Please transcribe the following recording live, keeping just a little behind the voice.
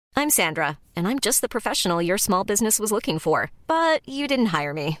I'm Sandra, and I'm just the professional your small business was looking for. But you didn't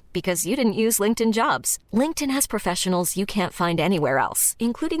hire me because you didn't use LinkedIn Jobs. LinkedIn has professionals you can't find anywhere else,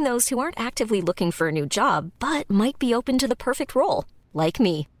 including those who aren't actively looking for a new job, but might be open to the perfect role, like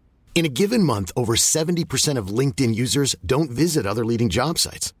me. In a given month, over 70% of LinkedIn users don't visit other leading job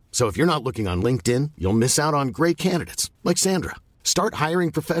sites. So if you're not looking on LinkedIn, you'll miss out on great candidates like Sandra. Start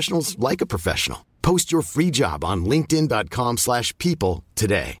hiring professionals like a professional. Post your free job on linkedin.com/people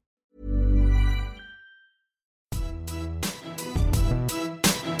today.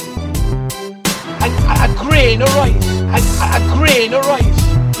 A grain of rice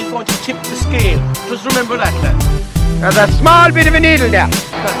is going to tip the scale. Just remember that, lad. There's a small bit of a needle there.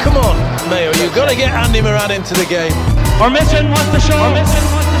 Now, come on, Mayo, you've got to get Andy Moran into the game. Our mission was to show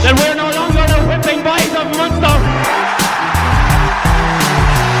that we're no longer the whipping boys of Munster.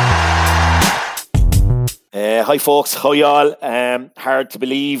 Hi folks, how y'all? Hard to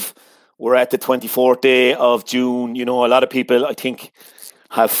believe we're at the 24th day of June. You know, a lot of people, I think,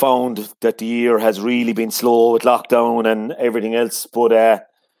 have found that the year has really been slow with lockdown and everything else. But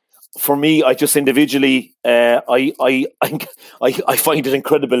for me, I just individually, I find it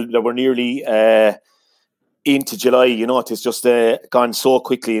incredible that we're nearly into July. You know, it's just gone so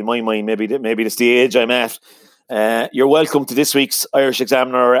quickly in my mind. Maybe that's the age I'm at. You're welcome to this week's Irish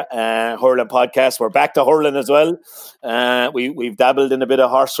Examiner hurling podcast. We're back to hurling as well. We've dabbled in a bit of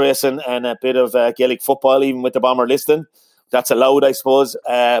horse racing and a bit of Gaelic football, even with the bomber listing. That's allowed, I suppose.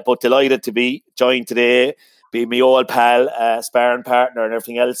 But delighted to be joined today, be my old pal, sparring partner and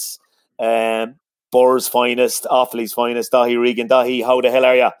everything else. Burr's finest, Offaly's finest, Dahi Regan. Dahi, how the hell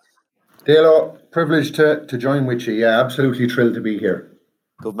are you? Dalo, privileged to join with you. Yeah, absolutely thrilled to be here.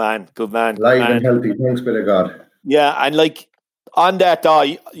 Good man. Live and healthy, thanks be to God. Yeah, and like on that,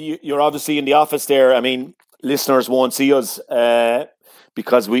 you're obviously in the office there. I mean, listeners won't see us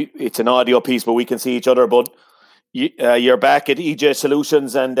because it's an audio piece, but we can see each other. But you're back at EJ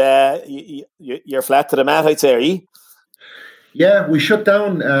Solutions and you're flat to the mat, I'd say, are you? Yeah, we shut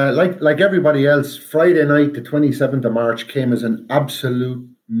down, like everybody else. Friday night, the 27th of March, came as an absolute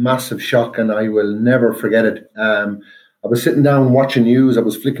massive shock, and I will never forget it. I was sitting down watching news. I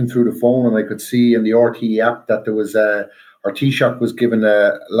was flicking through the phone, and I could see in the RTE app that there was our Taoiseach was given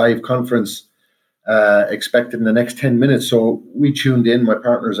a live conference expected in the next 10 minutes. So we tuned in. My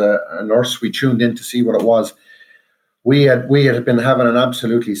partner's a nurse. We tuned in to see what it was. We had been having an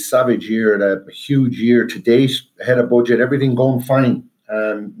absolutely savage year, a huge year to date, ahead of budget, everything going fine,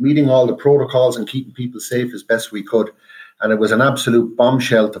 meeting all the protocols and keeping people safe as best we could. And it was an absolute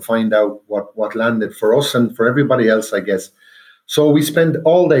bombshell to find out what landed for us and for everybody else, I guess. So we spent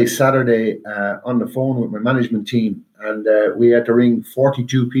all day Saturday on the phone with my management team, and we had to ring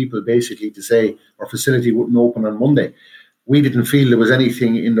 42 people basically to say our facility wouldn't open on Monday. We didn't feel there was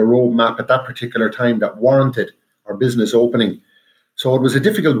anything in the roadmap at that particular time that warranted our business opening. So it was a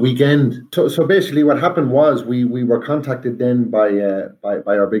difficult weekend. So basically what happened was we were contacted then by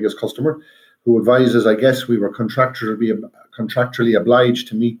our biggest customer, who advised us, I guess, we were contractually obliged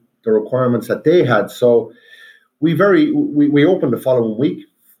to meet the requirements that they had. So we opened the following week.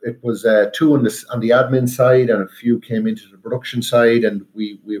 It was 2 on the admin side, and a few came into the production side, and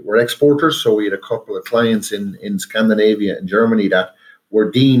we were exporters. So we had a couple of clients in Scandinavia and Germany that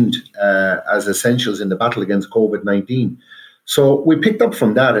were deemed as essentials in the battle against COVID-19. So we picked up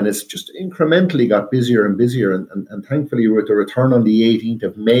from that, and it's just incrementally got busier and busier. And thankfully, with the return on the 18th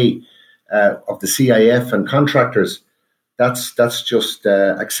of May, of the CIF and contractors, that's just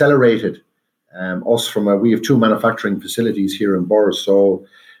accelerated us we have 2 manufacturing facilities here in Burrs. So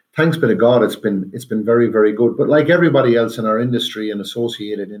thanks be to God, it's been very, very good. But like everybody else in our industry and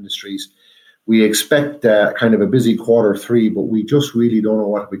associated industries, we expect kind of a busy Q3, but we just really don't know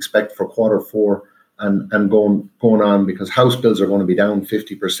what to expect for Q4 and going on, because house bills are going to be down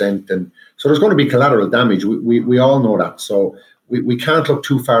 50%, and so there's going to be collateral damage. We all know that. So we can't look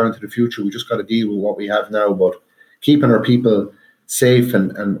too far into the future. We just got to deal with what we have now. But keeping our people safe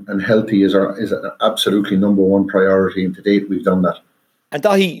and healthy is an absolutely number one priority. And to date, we've done that. And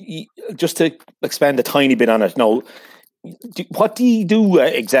Dahi, just to expand a tiny bit on it now, what do you do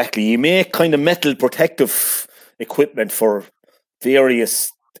exactly? You make kind of metal protective equipment for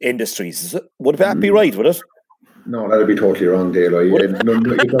various industries. Would that be right, would it? No, that'd be totally wrong, Dale. You've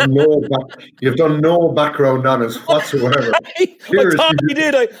done no background on us whatsoever. I thought I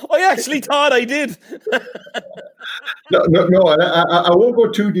did. I actually thought I did. No, I won't go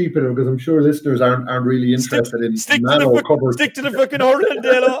too deep in it, because I'm sure listeners aren't really interested in nano covers. Stick to the fucking hurling,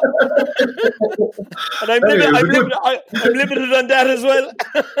 Dale. And I'm limited on that as well.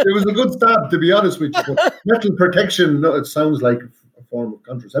 It was a good stab, to be honest with you. But metal protection, it sounds like form of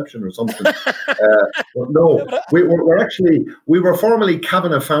contraception or something. But no, we were formerly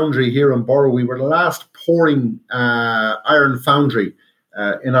Kavanagh Foundry here in Borough. We were the last pouring iron foundry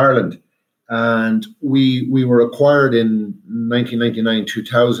in Ireland. And we were acquired in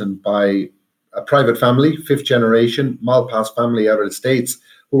 1999-2000 by a private family, fifth generation, Malpass family out of the States,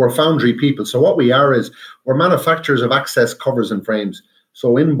 who are foundry people. So what we are is we're manufacturers of access covers and frames.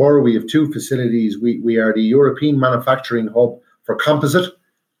 So in Borough, we have two facilities. We are the European manufacturing hub for composite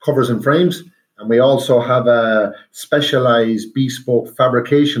covers and frames. And we also have a specialized bespoke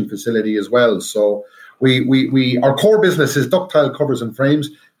fabrication facility as well. So we our core business is ductile covers and frames,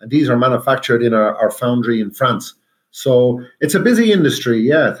 and these are manufactured in our foundry in France. So it's a busy industry,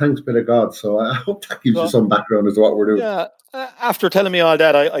 yeah, thanks be to God. So I hope that gives you some background as to what we're doing. Yeah, after telling me all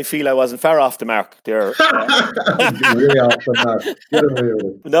that, I feel I wasn't far off the mark there. Way off the mark. Get away with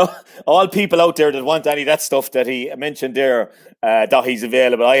it. No, all people out there that want any of that stuff that he mentioned there, that he's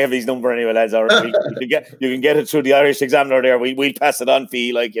available. I have his number anyway, lads. You can get it through the Irish Examiner there. We'll pass it on for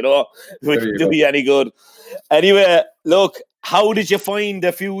you, like, you know, if it do you any good. Anyway, look, how did you find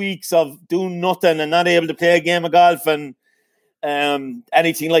a few weeks of doing nothing and not able to play a game of golf and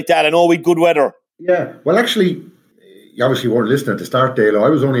anything like that? I know with good weather. Yeah, well, actually, you obviously weren't listening at the start, Dale. I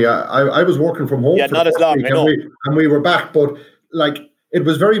was only I was working from home. Yeah, not as long. I know. And we were back, but like it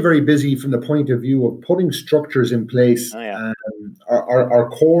was very, very busy from the point of view of putting structures in place. Oh, yeah. Our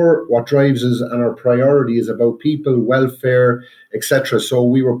core, what drives us, and our priority is about people, welfare, etc. So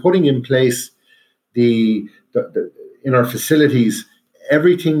we were putting in place the in our facilities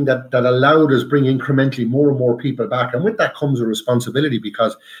everything that allowed us bring incrementally more and more people back, and with that comes a responsibility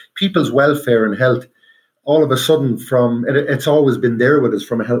because people's welfare and health. All of a sudden, it's always been there with us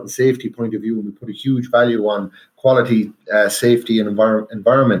from a health and safety point of view, and we put a huge value on quality, safety, and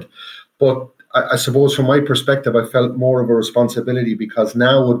environment. But I suppose from my perspective, I felt more of a responsibility because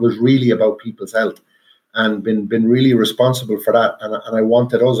now it was really about people's health, and been really responsible for that. And I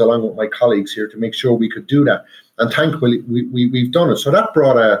wanted us, along with my colleagues here, to make sure we could do that. And thankfully, we've done it. So that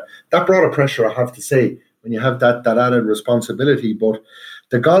brought a pressure, I have to say, when you have that added responsibility. But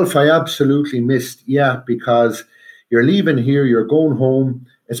the golf I absolutely missed, because you're leaving here, you're going home.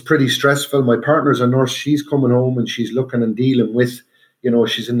 It's pretty stressful. My partner's a nurse. She's coming home and she's looking and dealing with,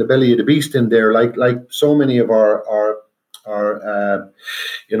 she's in the belly of the beast in there, like so many of our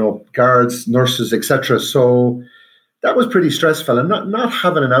guards, nurses, etc. So that was pretty stressful. And not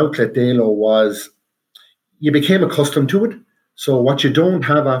having an outlet, Dalo, was you became accustomed to it. So what you don't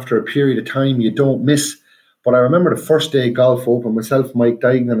have after a period of time, you don't miss. But I remember the first day Golf Open, myself, Mike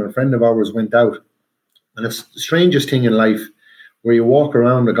Dignan, and a friend of ours went out. And it's the strangest thing in life where you walk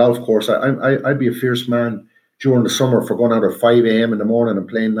around the golf course. I'd be a fierce man during the summer for going out at 5 a.m. in the morning and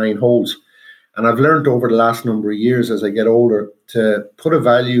playing 9 holes. And I've learned over the last number of years as I get older to put a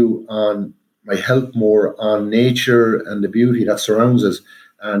value on my health more, on nature and the beauty that surrounds us.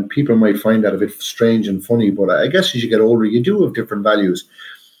 And people might find that a bit strange and funny, but I guess as you get older, you do have different values.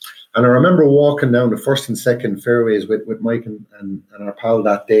 And I remember walking down the first and second fairways with Mike and our pal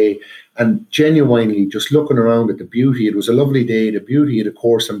that day, and genuinely just looking around at the beauty. It was a lovely day, the beauty of the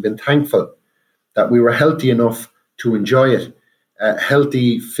course, and been thankful that we were healthy enough to enjoy it,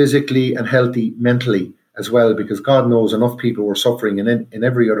 healthy physically and healthy mentally as well, because God knows enough people were suffering in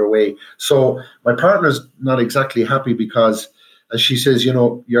every other way. So my partner's not exactly happy because, as she says,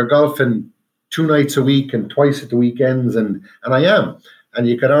 you're golfing 2 nights a week and twice at the weekends, and I am. And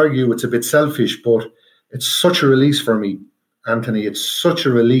you could argue it's a bit selfish, but it's such a release for me, Anthony. It's such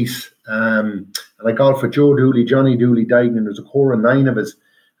a release. And I golf with Joe Dooley, Johnny Dooley, Dignan. There's a core of 9 of us.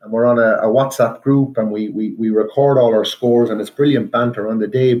 And we're on a WhatsApp group, and we record all our scores, and it's brilliant banter on the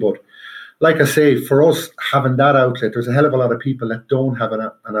day. But like I say, for us, having that outlet, there's a hell of a lot of people that don't have an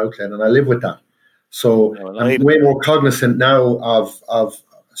outlet, and I live with that. So I'm way more cognizant now of I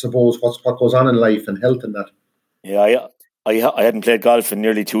suppose, what goes on in life and health and that. Yeah, I hadn't played golf in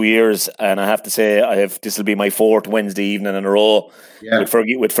nearly 2 years, and I have to say this will be my 4th Wednesday evening in a row with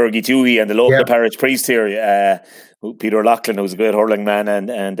Fergie Dewey and the local parish priest here, Peter Loughlin, who's a great hurling man,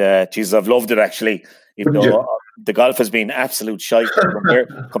 and Jesus, I've loved it actually. Even though the golf has been absolute shite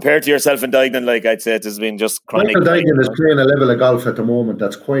compared to yourself and Dignan, like I'd say, it has been just chronic. Michael Dignan is playing a level of golf at the moment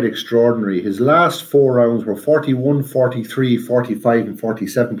that's quite extraordinary. His last 4 rounds were 41, 43, 45 and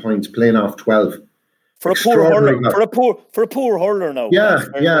 47 points, playing off 12. For a poor hurler now. Yeah,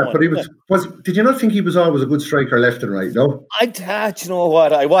 but he was. Did you not think he was always a good striker left and right? No, you know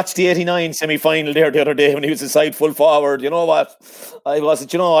what? I watched the '89 semi-final there the other day when he was inside full forward. You know what? I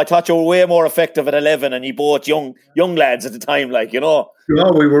thought you were way more effective at 11, and you bought young lads at the time, like, you know.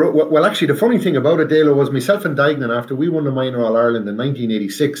 No, we were. Well, actually, the funny thing about it, Dalo, was myself and Dignan, after we won the Minor All-Ireland in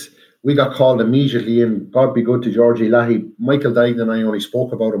 1986, we got called immediately in. God be good to Georgie Lahey. Michael Dignan and I only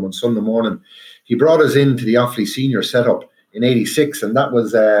spoke about him on Sunday morning. He brought us into the Offaly senior setup in 86, and that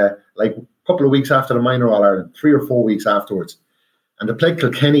was like a couple of weeks after the Minor All-Ireland, 3 or 4 weeks afterwards. And they played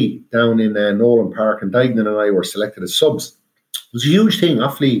Kilkenny down in Nolan Park, and Dignan and I were selected as subs. It was a huge thing.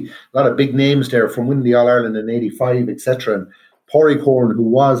 Offaly, a lot of big names there from winning the All-Ireland in 85, etc. And Pádraig Horan, who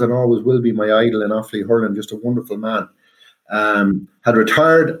was and always will be my idol in Offaly hurling, just a wonderful man, had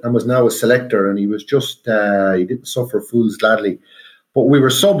retired and was now a selector, and he was just, he didn't suffer fools gladly. But we were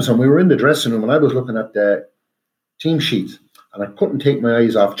subs and we were in the dressing room, and I was looking at the team sheets, and I couldn't take my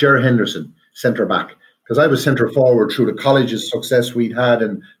eyes off Ger Henderson, centre back, because I was centre forward through the college's success we'd had,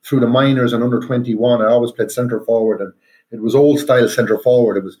 and through the minors and under 21. I always played centre forward, and it was old style centre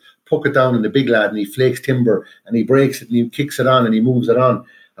forward. It was puck it down in the big lad, and he flakes timber, and he breaks it, and he kicks it on, and he moves it on.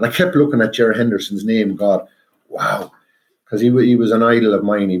 And I kept looking at Ger Henderson's name, God, wow, because he was an idol of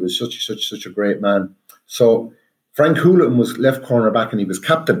mine. He was such a great man. So Frank Houlihan was left corner back, and he was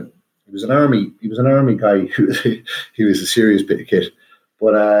captain. He was an army guy. He was a serious bit of kit.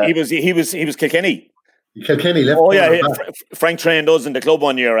 But he was Kilkenny. Kilkenny left. Oh yeah, Frank trained us in the club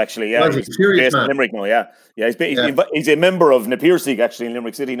one year actually. Yeah, he's serious man. In Limerick now. Yeah. He's a member of Napier actually in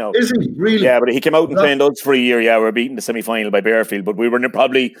Limerick City now. Is he really? Yeah, but he came out and trained us for a year. Yeah, we were beating the semi-final by Bearfield, but we were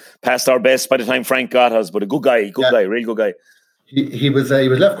probably past our best by the time Frank got us. But a good guy, real good guy. He was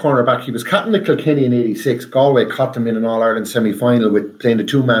left corner back. He was captain of Kilkenny in '86. Galway caught him in an All-Ireland semi-final with playing the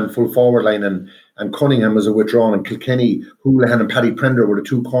two-man full forward line, and Cunningham was a withdrawn, and Kilkenny, Houlihan and Paddy Prender were the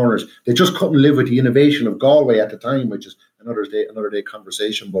two corners. They just couldn't live with the innovation of Galway at the time, which is another day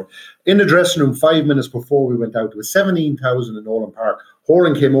conversation. But in the dressing room, 5 minutes before we went out, there was 17,000 in Nolan Park.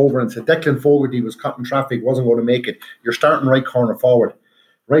 Horan came over and said Declan Fogarty was caught in traffic, wasn't going to make it. You're starting right corner forward.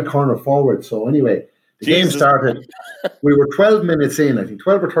 So anyway, the game started. We were 12 minutes in, I think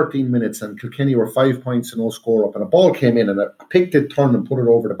 12 or 13 minutes, and Kilkenny were 5 points and no score up. And a ball came in, and I picked it, turned and put it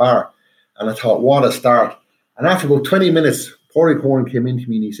over the bar. And I thought, what a start. And after about 20 minutes, Pádraig Horan came into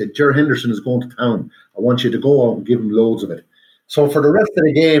me and he said, Ger Henderson is going to town. I want you to go out and give him loads of it. So for the rest of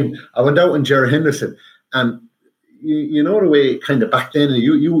the game, I went out and Ger Henderson. And you know the way kind of back then,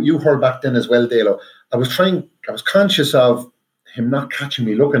 you heard back then as well, Dalo, I was conscious of him not catching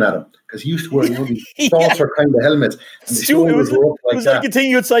me looking at him, because he used to wear these saucer kind of helmets. And it was like a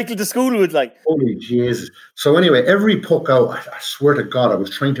thing you'd cycle to school with, like. Holy Jesus. So anyway, every puck out, I swear to God, I was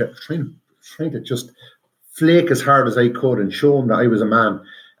trying to just flake as hard as I could and show him that I was a man.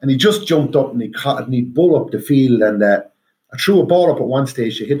 And he just jumped up and he caught it and he'd bull up the field. And I threw a ball up at one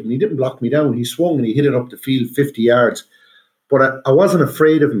stage to hit him. He didn't block me down. He swung and he hit it up the field 50 yards. But I wasn't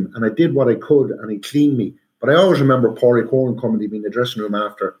afraid of him, and I did what I could, and he cleaned me. But I always remember Pádraig Horan coming to me in the dressing room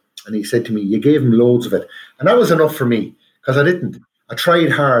after, and he said to me, you gave him loads of it. And that was enough for me, because I didn't. I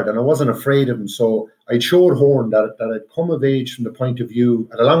tried hard and I wasn't afraid of him. So I showed Horan that I'd come of age from the point of view,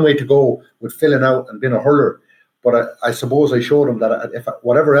 had a long way to go with filling out and being a hurler. But I suppose I showed him that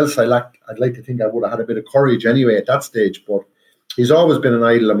whatever else I lacked, I'd like to think I would have had a bit of courage anyway at that stage. But he's always been an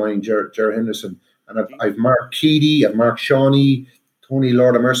idol of mine, Ger Henderson. And I've Mark Keady, I've Mark Shawnee, Tony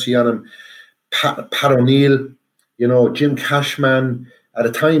Lord of Mercy on him, Pat O'Neill, Jim Cashman, at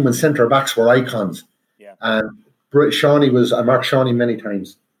a time when centre-backs were icons. Yeah. And I marked Shawnee many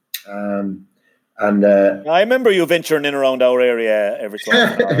times. I remember you venturing in around our area every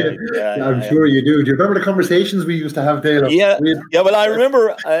time. I'm sure you do. Do you remember the conversations we used to have, Dale? Yeah. Well, I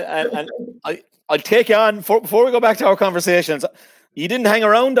remember, and I'll take you on, before we go back to our conversations, you didn't hang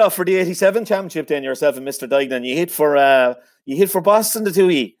around for the 87 championship then, yourself and Mr. Dignan. You hit for Boston, the two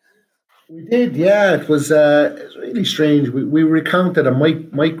of you. We did, yeah. It was really strange. We recounted, and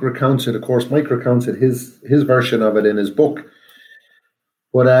Mike recounts it, of course. Mike recounts it, his version of it in his book.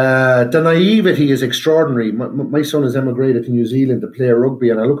 But the naivety is extraordinary. My son has emigrated to New Zealand to play rugby,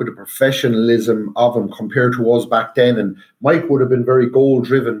 and I look at the professionalism of him compared to us back then. And Mike would have been very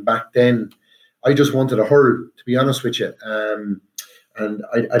goal-driven back then. I just wanted to hurl, to be honest with you. And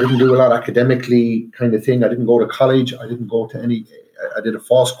I didn't do a lot academically kind of thing. I didn't go to college. I didn't go to any... I did a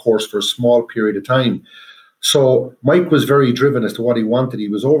FOSS course for a small period of time. So Mike was very driven as to what he wanted. He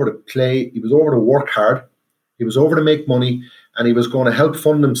was over to play. He was over to work hard. He was over to make money. And he was going to help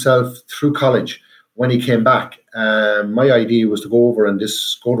fund himself through college. when he came back. My idea was to go over and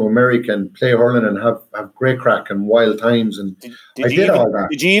just go to America and play hurling and have great crack and wild times. And I did all that.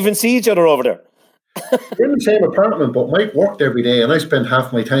 Did you even see each other over there? We're in the same apartment, but Mike worked every day, and I spent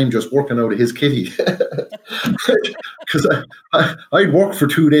half my time just working out of his kitty. Because I'd work for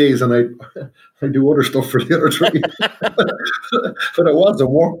 2 days and I'd do other stuff for the other 3. But it was a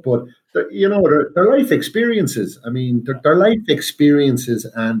work. But they're life experiences. I mean, they're life experiences,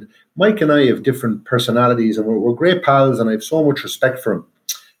 and Mike and I have different personalities, and we're great pals, and I have so much respect for him.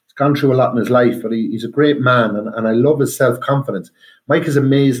 He's gone through a lot in his life, but he's a great man, and I love his self-confidence. Mike has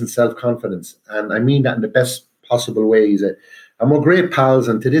amazing self-confidence, and I mean that in the best possible way. And we're great pals,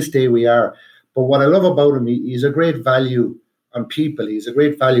 and to this day we are. But what I love about him, he's a great value on people. He's a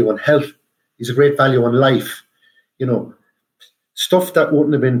great value on health. He's a great value on life. Stuff that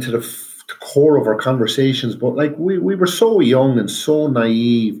wouldn't have been to the core of our conversations. But like we were so young and so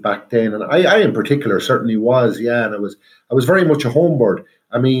naive back then, and I in particular certainly was. Yeah, and I was very much a homebird.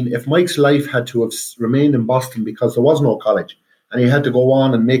 I mean, if Mike's life had to have remained in Boston because there was no college, and he had to go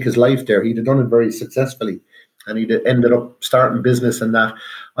on and make his life there, he'd have done it very successfully, and he'd have ended up starting business and that.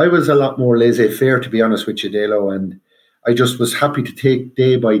 I was a lot more laissez-faire, to be honest with you, Dalo, and I just was happy to take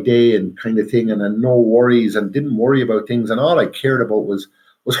day by day and kind of thing, and no worries, and didn't worry about things, and all I cared about was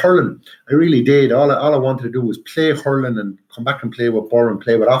hurling. I really did. All I wanted to do was play hurling and come back and play with Burr and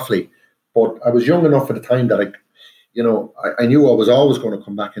play with Offaly. But I was young enough at the time that I knew I was always going to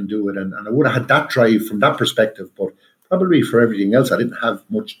come back and do it, and I would have had that drive from that perspective. But probably for everything else, I didn't have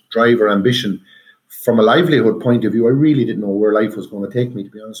much drive or ambition. From a livelihood point of view, I really didn't know where life was going to take me, to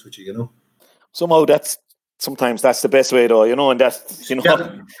be honest with you, Somehow sometimes that's the best way, though, and that's,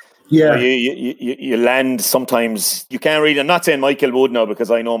 Yeah. You land sometimes. You can't really. I'm not saying Michael would now,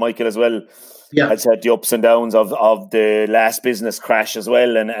 because I know Michael as well. Yeah. Has had the ups and downs of the last business crash as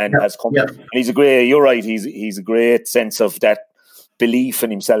well, and has come. Yeah. And he's a great. You're right. He's a great sense of that belief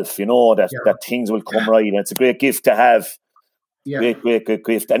in himself. That things will come right, and it's a great gift to have. Yeah. Great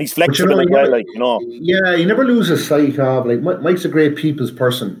gift, and he's flexible as well. Yeah, he never loses sight of Mike's a great people's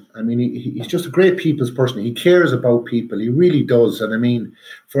person. I mean, he's just a great people's person. He cares about people. He really does. And I mean,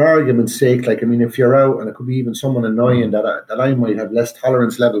 for argument's sake, if you're out and it could be even someone annoying that I might have less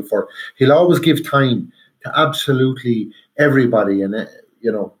tolerance level for, he'll always give time to absolutely everybody, and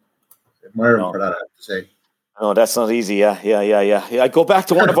admire him for that, I have to say. No, that's not easy. Yeah. I go back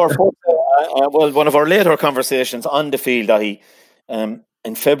to one of our first, one of our later conversations on the field. That he,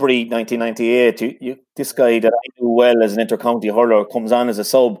 in February 1998, this guy that I knew well as an intercounty hurler comes on as a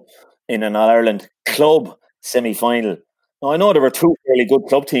sub in an All-Ireland club semi-final. Now, I know there were 2 fairly good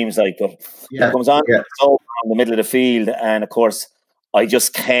club teams, but he comes on as a sub in the middle of the field, and of course, I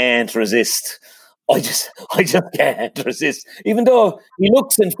just can't resist. I just can't resist, even though he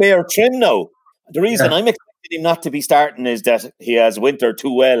looks in fair trim now. The reason I'm expecting him not to be starting is that he has wintered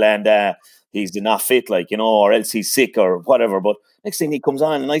too well, and he's not fit, or else he's sick or whatever. But next thing he comes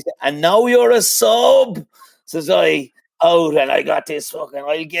on, and I say, "And now you're a sub," says I, out, and I got this fucking,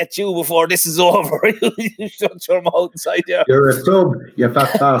 I'll get you before this is over. You shut your mouth inside there. You're a sub, you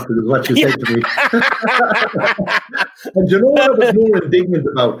fat bastard, is what you said to me. And you know what I was more indignant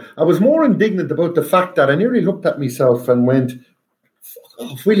about? I was more indignant about the fact that I nearly looked at myself and went,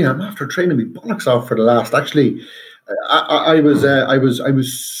 William, after training me bollocks off for the last. Actually, I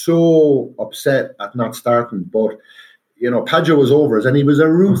was so upset at not starting. But Padjo was over us, and he was a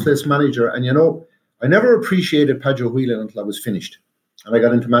ruthless manager. And I never appreciated Padjo Whelan until I was finished, and I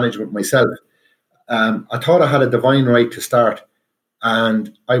got into management myself. I thought I had a divine right to start,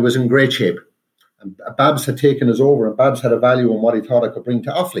 and I was in great shape. And Babs had taken us over, and Babs had a value on what he thought I could bring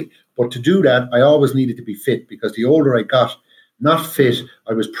to Offaly. But to do that, I always needed to be fit, because the older I got, not fit,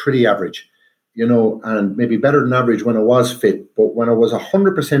 I was pretty average, and maybe better than average when I was fit. But when I was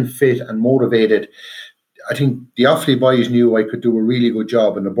 100% fit and motivated, I think the Offaly boys knew I could do a really good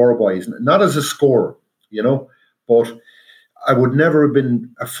job, and the Burr boys, not as a scorer, but I would never have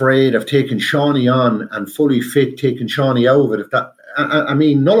been afraid of taking Shawnee on and fully fit, taking Shawnee out of it. If that, I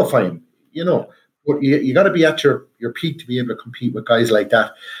mean, nullify him, But you got to be at your peak to be able to compete with guys like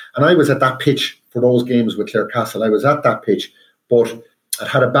that. And I was at that pitch for those games with Clarecastle. I was at that pitch. But I'd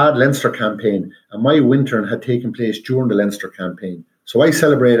had a bad Leinster campaign, and my winter had taken place during the Leinster campaign. So I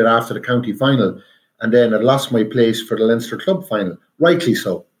celebrated after the county final, and then I lost my place for the Leinster club final. Rightly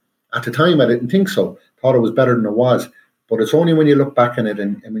so. At the time, I didn't think so. Thought it was better than it was. But it's only when you look back on it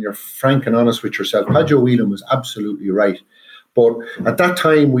and when you're frank and honest with yourself. Padjo Whelan was absolutely right. But at that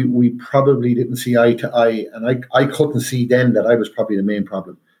time, we probably didn't see eye to eye, and I couldn't see then that I was probably the main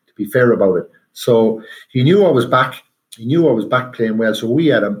problem, to be fair about it. So he knew I was back. he knew I was back playing well. So we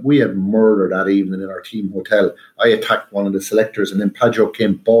had murder that evening in our team hotel. I attacked one of the selectors, and then Pajo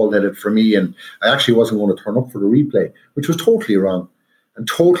came bald-headed for me, and I actually wasn't going to turn up for the replay, which was totally wrong and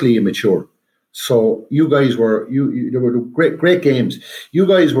totally immature. So you guys were there were great games. You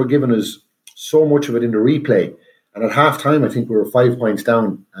guys were giving us so much of it in the replay, and at half time I think we were 5 points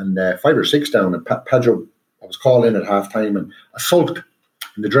down and 5 or 6 down. And Pajo, I was called in at half time, and I sulked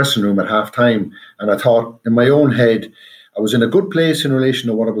in the dressing room at half time. And I thought in my own head I was in a good place in relation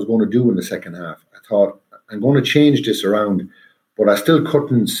to what I was going to do in the second half. I thought I'm going to change this around, but I still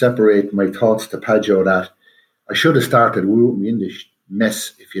couldn't separate my thoughts to Pajo that I should have started. We wouldn't be in this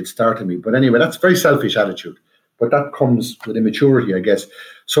mess if you'd started me. But anyway, that's a very selfish attitude, but that comes with immaturity, I guess.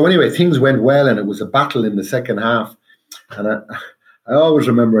 So anyway, things went well, and it was a battle in the second half. And I always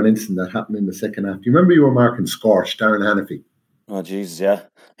remember an incident that happened in the second half. Do you remember you were marking Scorch, Darren Hannafy? Oh Jesus, yeah,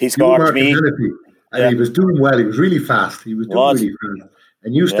 he scored me. Hannafy, and he was doing well. He was really fast. He was doing really fast.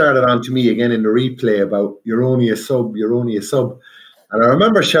 And you started on to me again in the replay about you're only a sub. And I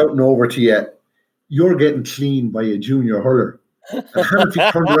remember shouting over to you, "You're getting cleaned by a junior hurler." And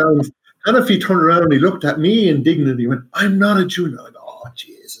Hannafy turned around, he looked at me indignantly, he went, "I'm not a junior." I go, "Oh,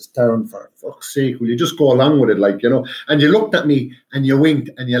 Jesus, Darren, for fuck's sake, will you just go along with it?" And you looked at me and you winked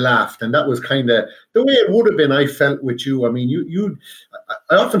and you laughed. And that was kind of the way it would have been, I felt, with you. I mean,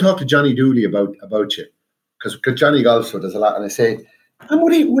 I often talk to Johnny Dooley about you, because Johnny golfs with us a lot, and I say, "And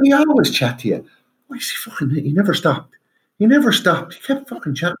would he always chat to you?" "Well, he never stopped. He never stopped. He kept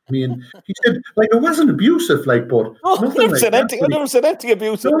fucking chatting to me." And he said, it wasn't abusive, but I never said anything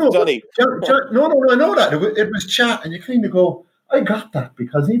abusive, Johnny. No, I know that. It was chat, and you kind of go, I got that,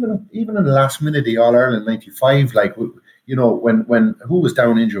 because even in the last minute of the All-Ireland 95, when who was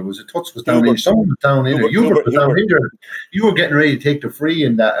down injured? Was it Tuts was down injured? Someone was down injured. Hubert was down injured. You were getting ready to take the free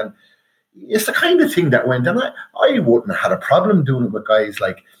in that, and it's the kind of thing that went. And I wouldn't have had a problem doing it with guys.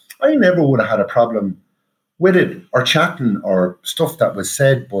 I never would have had a problem with it or chatting or stuff that was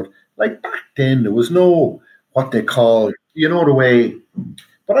said, but back then there was no what they call, the way.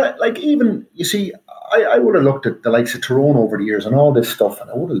 But I would have looked at the likes of Tyrone over the years and all this stuff, and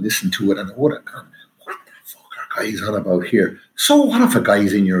I would have listened to it, and I would have gone, "What the fuck are guys on about here? So what if a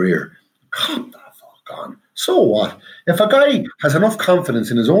guy's in your ear? Come the fuck on. So what? If a guy has enough confidence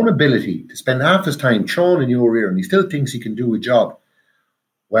in his own ability to spend half his time chawing in your ear and he still thinks he can do a job,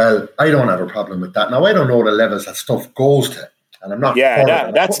 well, I don't have a problem with that. Now, I don't know the levels that stuff goes to, and I'm not.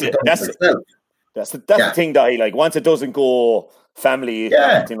 Yeah, that's the thing that I like. Once it doesn't go family,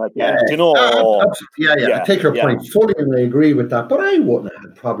 anything like that, I take your point fully, and I agree with that. But I wouldn't have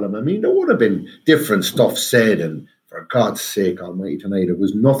had a problem. I mean, there would have been different stuff said, and for God's sake, Almighty, tonight it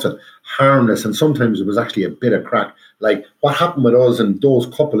was nothing harmless, and sometimes it was actually a bit of crack. Like what happened with us and those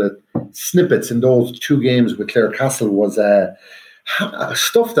couple of snippets in those 2 games with Clarecastle was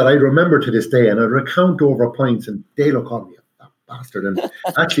stuff that I remember to this day, and I recount over points, and Dale called me a bastard, and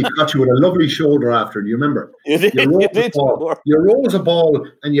actually caught you with a lovely shoulder after. Do you remember? You rose a ball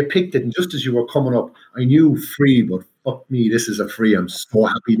and you picked it, and just as you were coming up, I knew free, but fuck me, this is a free. I'm so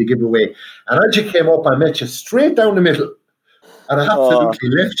happy to give away. And as you came up, I met you straight down the middle, and I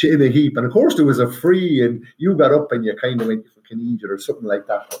absolutely left you in a heap. And of course, there was a free, and you got up and you kind of went, "You fucking idiot," or something like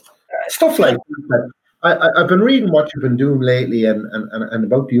that. But stuff like that. I've been reading what you've been doing lately, and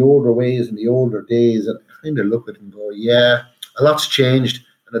about the older ways and the older days, and I kind of look at it and go, yeah, a lot's changed,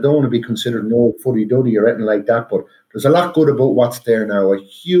 and I don't want to be considered an old fuddy-duddy or anything like that, but there's a lot good about what's there now, a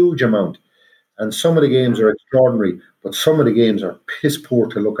huge amount. And some of the games are extraordinary, but some of the games are piss poor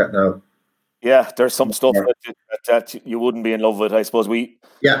to look at now. Yeah, there's some stuff that you wouldn't be in love with, I suppose.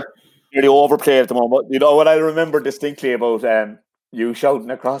 Really overplay at the moment. You know what I remember distinctly about you shouting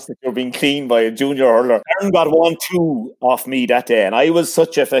across that you're being cleaned by a junior hurler. Aaron got 1-2 off me that day, and I was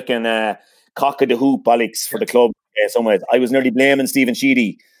such a fucking cock of the hoop bollocks for the club. Somewhere I was nearly blaming Stephen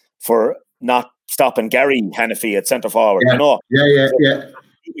Sheedy for not stopping Gary Hannafy at centre forward. Yeah. You know? Yeah.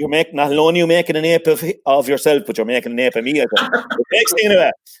 You're not only making an ape of yourself, but you're making an ape of me. The next thing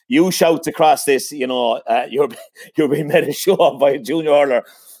anyway, you shout across this, you're being made a show of by a junior hurler.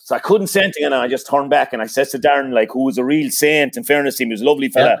 So I couldn't say anything, and I just turned back and I said to Darren, who was a real saint, in fairness to him, he was a lovely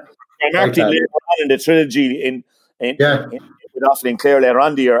fella. And actually later on in the trilogy with Offaly and Clare later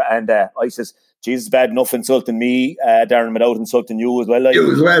on the year, and I says, Jesus, bad enough insulting me, Darren, without insulting you as well.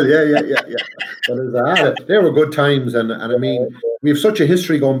 You as well, yeah. They were good times, and I mean, we have such a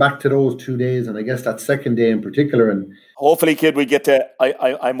history going back to those 2 days, and I guess that second day in particular. And hopefully, kid, we get to.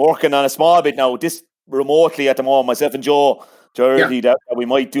 I'm working on a small bit now, this remotely at the moment, myself and Joe. That we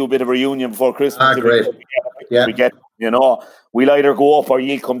might do a bit of a reunion before Christmas. Great. We get We'll either go up or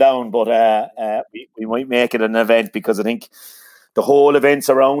you'll come down, but we might make it an event, because I think the whole events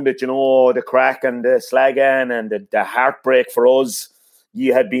around it, the crack and the slagging and the heartbreak for us.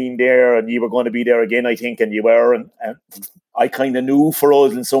 You had been there and you were going to be there again, I think, and you were. And I kind of knew for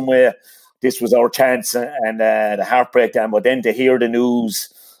us in some way this was our chance, and the heartbreak. But then to hear the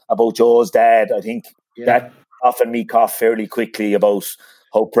news about Joe's dad, I think that often me cough fairly quickly about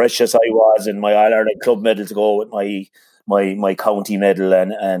how precious I was in my All-Ireland club medal to go with my county medal.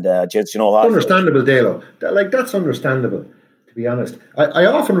 And just, understandable, Dalo. That's understandable. To be honest, I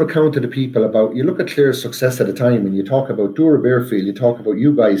often recount to the people about, you look at Clare's success at the time, and you talk about Dura Bearfield, you talk about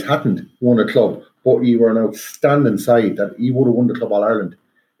you guys hadn't won a club, but you were an outstanding side that you would have won the Club All-Ireland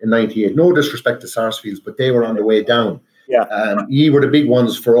in 98. No disrespect to Sarsfields, but they were on the way down. Yeah. You were the big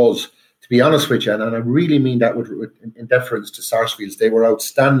ones for us, to be honest with you, and I really mean that in deference to Sarsfields. They were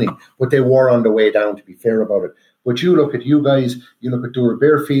outstanding, but they were on the way down, to be fair about it. But you look at you guys, you look at Dura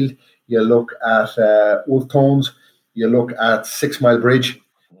Bearfield, you look at Wolf Tones, you look at 6 Mile Bridge,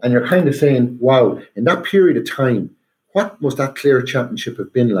 and you're kind of saying, wow, in that period of time, what must that Clare Championship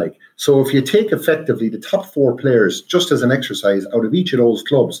have been like? So if you take effectively the top 4 players, just as an exercise, out of each of those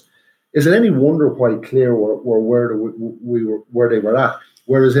clubs, is it any wonder why Clare were where they were at?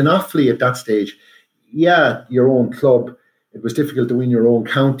 Whereas in Offaly at that stage, your own club, it was difficult to win your own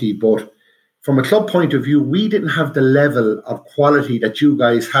county, but from a club point of view, we didn't have the level of quality that you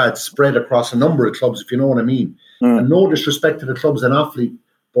guys had spread across a number of clubs, if you know what I mean. And no disrespect to the clubs in Offaly,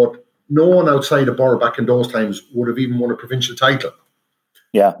 but no one outside of Borough back in those times would have even won a provincial title.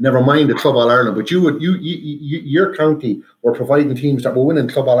 Yeah. Never mind the Club All-Ireland, but your county were providing teams that were winning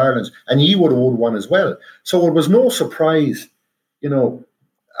Club All-Irelands, and you would have won one as well. So it was no surprise,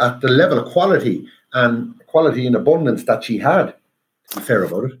 at the level of quality and quality in abundance that she had, to be fair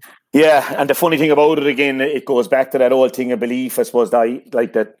about it. Yeah, and the funny thing about it, again, it goes back to that old thing of belief, I suppose, that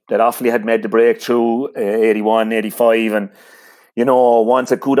Offaly had made the breakthrough 81, 85, and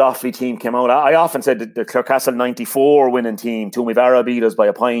once a good Offaly team came out, I often said that the Clarecastle 94 winning team, Toomey Vara beat us by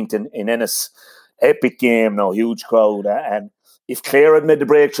a point in Ennis, epic game, huge crowd, and if Clare had made the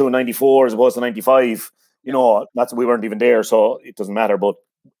breakthrough in 94 as opposed to 95, we weren't even there, so it doesn't matter, but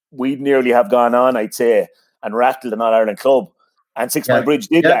we'd nearly have gone on, I'd say, and rattled an All-Ireland club. And 6 Mile Bridge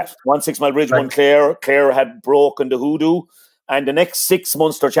did that. 6 Mile Bridge won Clare. Clare had broken the hoodoo. And the next 6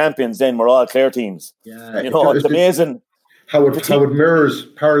 Munster champions then were all Clare teams. Yeah. It's amazing. How it mirrors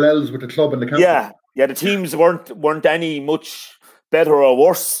parallels with the club and the county. Yeah, the teams weren't any much better or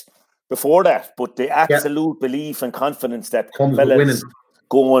worse before that. But the absolute belief and confidence that fellas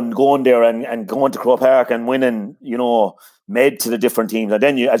going there and going to Croke Park and winning, made to the different teams. And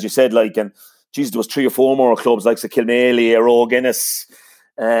then, as you said, there was 3 or 4 more clubs like Kilmaley, Roe Guinness,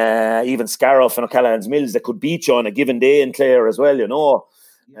 even Scariff and O'Callaghan's Mills that could beat you on a given day in Clare as well, It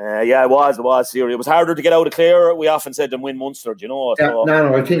was serious. It was harder to get out of Clare, we often said, than win Munster, So.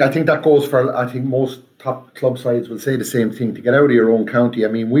 No, I think that goes for, I think most top club sides will say the same thing, to get out of your own county. I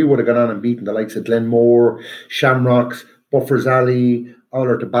mean, we would have gone on and beaten the likes of Glenmore, Shamrocks, Buffers Alley,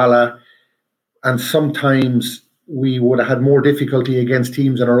 Aller to Bala, and sometimes we would have had more difficulty against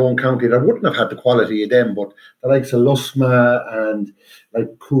teams in our own county that wouldn't have had the quality of them, but the likes of Lusma and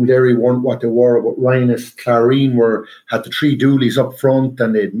Coolderry weren't what they were, but Rhinus, Clarine had the 3 Dooleys up front,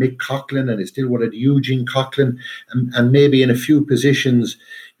 and they had Mick Coughlin, and they still would have Eugene Coughlin, and maybe in a few positions,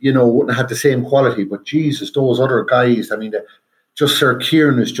 wouldn't have had the same quality, but Jesus, those other guys, I mean, just Sir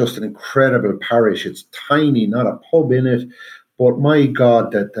Kieran is just an incredible parish. It's tiny, not a pub in it, but my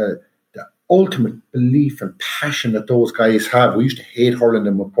God, the ultimate belief and passion that those guys have. We used to hate hurling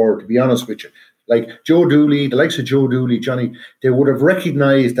them before, to be honest with you. Like Joe Dooley, the likes of Joe Dooley, Johnny, they would have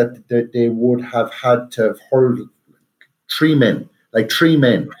recognised that they would have had to have hurled 3 men,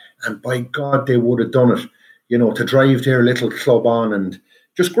 and by God, they would have done it, to drive their little club on, and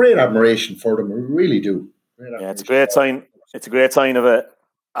just great admiration for them. We really do. It's a great sign. It's a great sign of a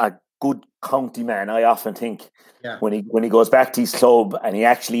good county man, I often think. Yeah. When he goes back to his club and he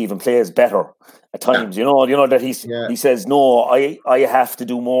actually even plays better at times, that he says, no, I have to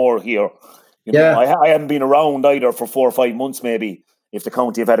do more here. I haven't been around either for 4 or 5 months maybe if the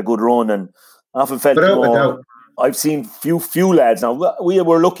county have had a good run, and I often felt I've seen few lads now. We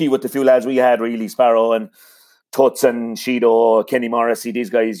were lucky with the few lads we had, really, Sparrow and Tuts and Shido, Kenny Morrissey, these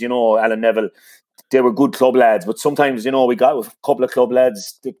guys, Alan Neville. They were good club lads, but sometimes we got a couple of club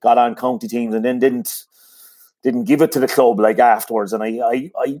lads that got on county teams and then didn't give it to the club afterwards, and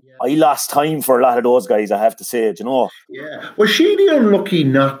I lost time for a lot of those guys, I have to say, Yeah. Was she the unlucky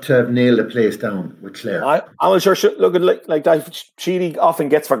not to have nailed the place down with Clare? I was sure. Look, like that, Sheedy often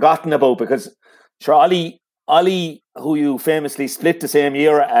gets forgotten about, because sure, Ollie who you famously split the same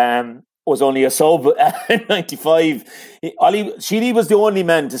year, was only a sub in 95. Sheedy was the only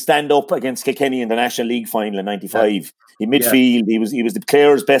man to stand up against Kilkenny in the National League final in 95. In midfield, he was the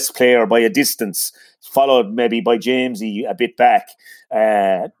Clare's best player by a distance, followed maybe by Jamesy a bit back.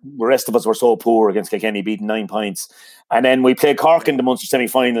 The rest of us were so poor against Kilkenny, beating 9 points. And then we played Cork in the Munster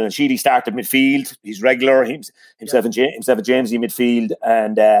semi-final, and Sheedy started midfield. He's regular, himself and Jamesy midfield.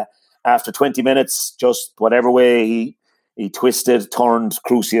 And after 20 minutes, just whatever way he twisted, turned,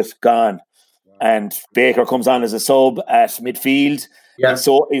 cruciate, gone. And Baker comes on as a sub at midfield. Yeah.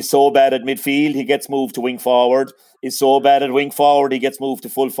 He's so bad at midfield, he gets moved to wing forward. He's so bad at wing forward, he gets moved to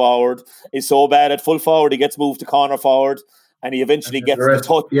full forward. He's so bad at full forward, he gets moved to corner forward. And he eventually gets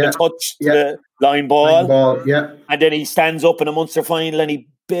the touch to the line ball. And then he stands up in a Munster final and he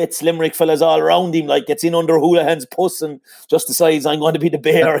baits Limerick fellas all around him, like gets in under Houlihan's puss and just decides, I'm going to be the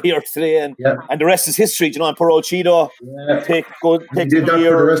bear here today. And the rest is history. Do you know, and poor old Cheeto he did that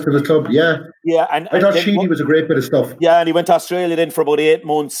for the rest of the club. And I thought Sheedy was a great bit of stuff. Yeah, and he went to Australia then for about 8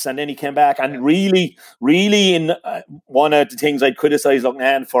 months, and then he came back. And really in one of the things I'd criticise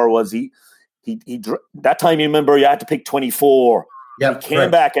Loughnane for was he that time, you remember, you had to pick 24. He came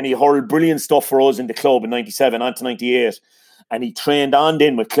back and he hurled brilliant stuff for us in the club in 97 on to 98. And he trained on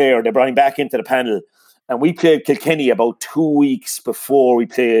then with Clare. They brought him back into the panel. And we played Kilkenny about 2 weeks before we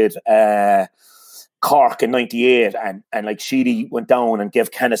played Cork in 98. And like Sheedy went down and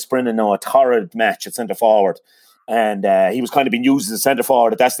gave Kenneth Brennan a torrid match at centre forward. And he was kind of being used as a centre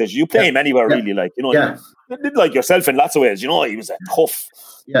forward at that stage. You play him anywhere, really, like, you know, like yourself in lots of ways. You know, he was a tough.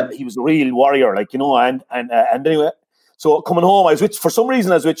 He was a real warrior, like, you know, and anyway. So coming home, for some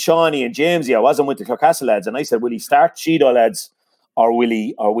reason I was with Shawnee and Jamesy. I wasn't with the Clarecastle lads, and I said, will he start Cheeto, lads, or will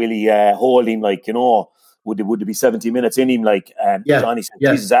he hold him, like, you know, would there be 70 minutes in him, like? And Johnny said,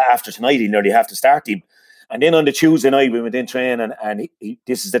 Jesus, after tonight he'll nearly have to start him. And then on the Tuesday night we went in training, and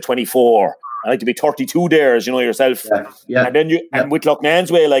this is the 24. I like to be 32 there, as you know yourself. And then and with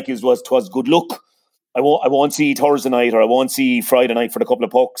Loughnane's way, like, it was good luck. I won't see Thursday night, or I won't see Friday night for the couple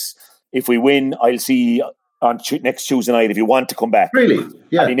of pucks. If we win, I'll see on next Tuesday night if you want to come back. Really?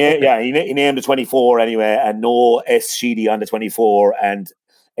 Yeah. And he named the 24 anyway, and no S. Sheedy on the 24. And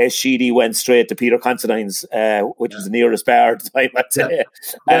S. Sheedy went straight to Peter Considine's, which was the nearest bar at the time, I'd say.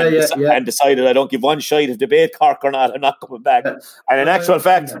 And decided, I don't give one shite if they beat Cork or not, I'm not coming back. And in actual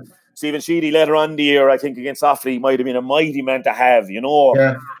fact, Stephen Sheedy later on in the year, I think against Offaly, might have been a mighty man to have, you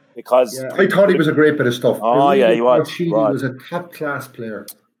know. Because I thought he was a great bit of stuff. He was. Sheedy was a top class player.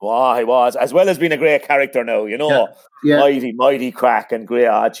 Wow, he was, as well as being a great character now, you know. Mighty crack and great.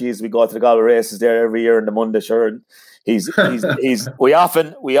 We go to the Galway races there every year in the Monday, sure. And he's we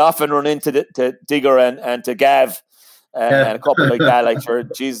often run into to Digger and to Gav and a couple like that. Like, sure,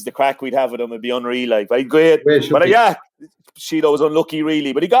 Jesus, the crack we'd have with him would be unreal. Like, but he's great. But Sheedo was unlucky,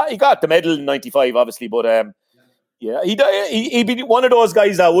 really. But he got the medal in 95, obviously. But he'd be one of those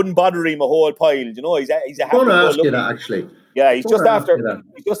guys that wouldn't bother him a whole pile. You know, he's a happy. I want to ask you that, actually. Yeah, he's just after.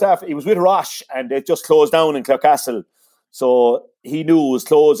 He was with Rosh, and it just closed down in Clarecastle, so he knew it was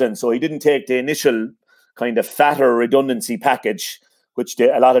closing. So he didn't take the initial kind of fatter redundancy package, which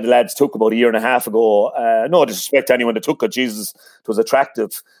a lot of the lads took about a year and a half ago. No disrespect to anyone that took it. Jesus, it was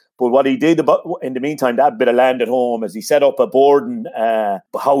attractive. But what he did in the meantime, that bit of land at home, is he set up a boarding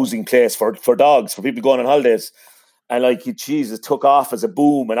housing place for dogs, for people going on holidays. And like, Jesus, took off as a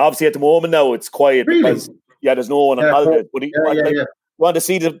boom. And obviously at the moment now it's quiet because there's no one on holiday. But want to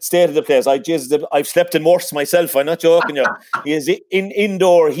see the state of the place. I've slept in worse myself. I'm not joking you. He is in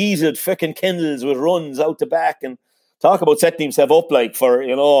indoor heated freaking kennels with runs out the back, and talk about setting himself up, like, for,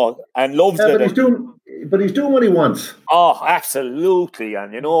 you know, and loves it. But he's doing what he wants. Oh, absolutely.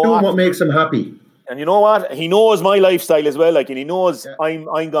 And you know, doing what makes him happy. And you know what? He knows my lifestyle as well. Like, and he knows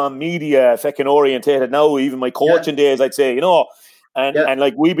I'm gone media fucking orientated now. Even my coaching days, I'd say, you know. And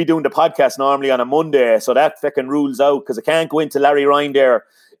like, we be doing the podcast normally on a Monday, so that fucking rules out, because I can't go into Larry Ryan there,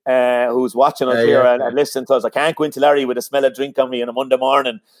 who's watching us here and listening to us. I can't go into Larry with a smell of drink on me on a Monday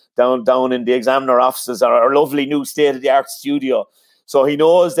morning down in the Examiner offices, or our lovely new state-of-the-art studio. So he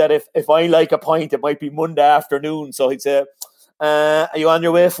knows that if I like a pint, it might be Monday afternoon. So he'd say, are you on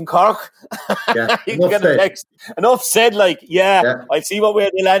your way from Cork? You can get a text. Enough said, like, I'd see what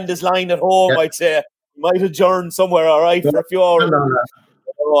way the land is lying at home. I'd say, might adjourn somewhere, all right, for a few hours.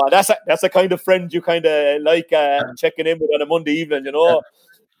 Oh, that's a kind of friend you kind of like checking in with on a Monday evening, you know.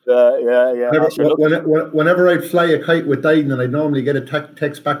 Whenever I'd fly a kite with Dyden, and I'd normally get a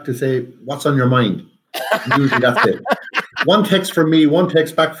text back to say, "What's on your mind?" Usually that's it. one text from me, one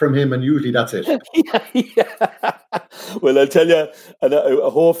text back from him, and usually that's it. Yeah. Well, I'll tell you, and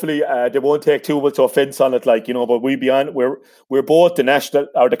hopefully they won't take too much offence on it, like, you know. But we're both the national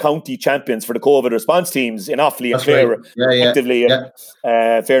or the county champions for the COVID response teams in Offaly and Clare, effectively.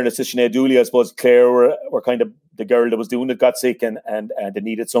 Yeah. Fairness to Sinead Dooley, I suppose Clare were kind of the girl that was doing it got sick and they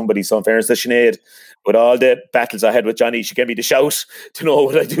needed somebody. So in fairness to Sinead, with all the battles I had with Johnny, she gave me the shout to know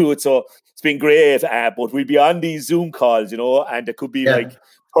what I do. So it's been great. But we'll be on these Zoom calls, you know, and there could be like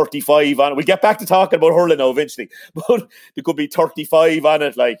 35 on it. We'll get back to talking about hurling now eventually, but there could be 35 on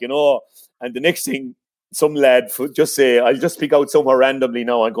it, like, you know. And the next thing, some lad just say, I'll just pick out somewhere randomly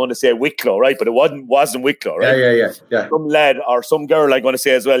now. I'm going to say Wicklow, right? But it wasn't Wicklow, right? Yeah. Some lad or some girl, I'm going to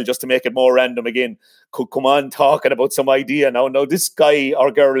say as well, just to make it more random again, could come on talking about some idea. Now this guy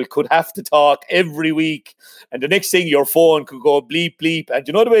or girl could have to talk every week. And the next thing, your phone could go bleep, bleep. And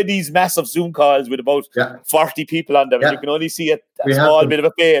you know the way these massive Zoom calls with about 40 people on them, and you can only see a small bit of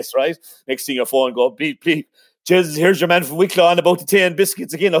a face, right? Next thing, your phone go bleep, bleep. Jesus, here's your man from Wicklow on about the tea and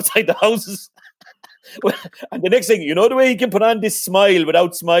biscuits again outside the houses. And the next thing, you know the way he can put on this smile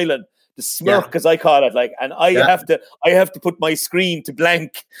without smiling, the smirk, as I call it, like, and I have to put my screen to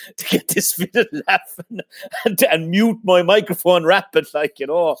blank to get this bit of laughing and mute my microphone rapid, like, you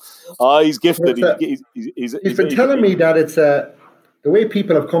know. He's gifted. He's been telling me that it's the way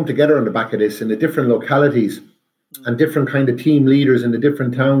people have come together on the back of this in the different localities and different kind of team leaders in the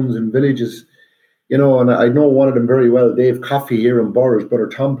different towns and villages. You know, and I know one of them very well, Dave Coffey here in Burridge. Brother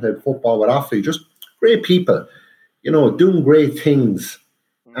Tom played football with Offaly. Just great people, you know, doing great things.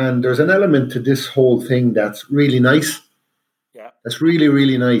 And there's an element to this whole thing that's really nice. Yeah. That's really,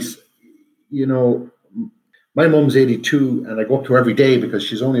 really nice. You know, my mum's 82 and I go up to her every day because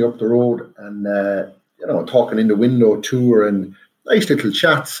she's only up the road and, you know, talking in the window to her and nice little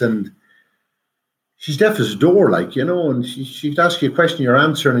chats. And she's deaf as a door, like, you know, and she'd ask you a question, you're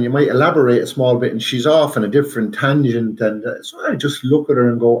answering, and you might elaborate a small bit and she's off on a different tangent. And so I just look at her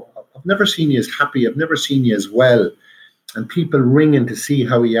and go, I've never seen you as happy. I've never seen you as well. And people ringing to see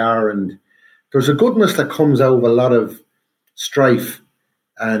how you are. And there's a goodness that comes out of a lot of strife.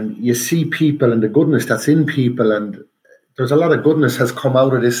 And you see people and the goodness that's in people. And there's a lot of goodness has come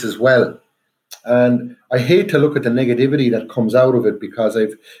out of this as well. And I hate to look at the negativity that comes out of it because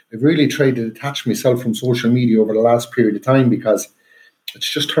I've really tried to detach myself from social media over the last period of time because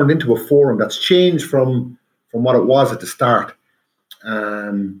it's just turned into a forum that's changed from what it was at the start.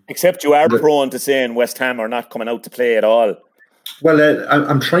 Except you are prone to saying West Ham are not coming out to play at all. Well,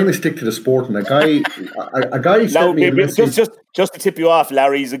 I'm trying to stick to the sport, and a guy sent me a message. Just to tip you off,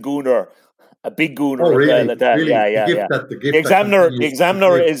 Larry's a gooner, a big gooner. Oh, really? At that. Really? Yeah. The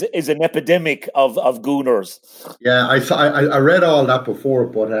Examiner is an epidemic of gooners. Yeah, I read all that before,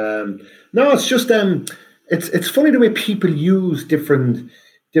 but no, it's just it's funny the way people use different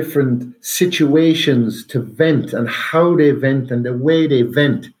situations to vent and how they vent and the way they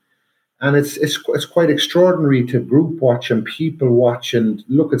vent. And it's quite extraordinary to group watch and people watch and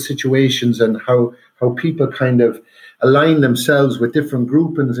look at situations and how people kind of align themselves with different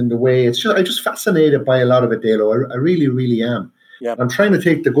groupings in the way. I'm just fascinated by a lot of it, Dalo. I really, really am. Yeah. I'm trying to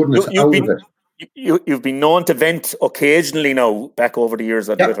take the goodness out of it. You've been known to vent occasionally now, back over the years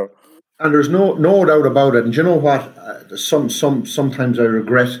on Twitter. And there's no doubt about it. And you know what? Sometimes I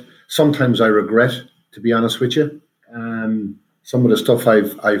regret. Sometimes I regret, to be honest with you. Some of the stuff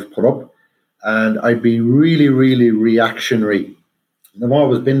I've put up, and I'd be really, really reactionary. And I've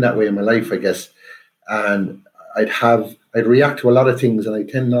always been that way in my life, I guess. And I'd react to a lot of things, and I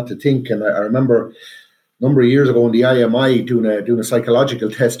tend not to think. And I remember a number of years ago in the IMI doing a psychological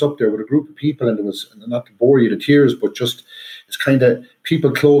test up there with a group of people, and it was, not to bore you to tears, but just it's kind of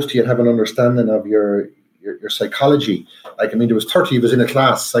people close to you have an understanding of your psychology. Like, I mean, there was 30 of us in a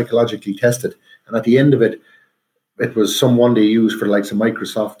class psychologically tested, and at the end of it, it was someone they used for the likes of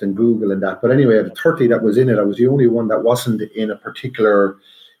Microsoft and Google and that. But anyway, the 30 that was in it, I was the only one that wasn't in a particular,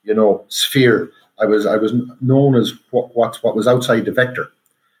 you know, sphere. I was known as what was outside the vector.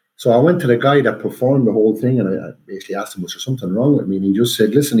 So I went to the guy that performed the whole thing, and I basically asked him, was there something wrong with me? And he just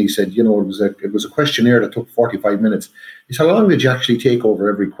said, listen, he said, you know, it was a questionnaire that took 45 minutes. He said, how long did you actually take over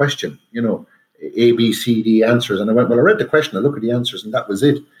every question? You know, A, B, C, D answers. And I went, well, I read the question, I looked at the answers, and that was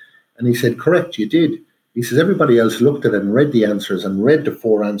it. And he said, correct, you did. He says, everybody else looked at it and read the answers and read the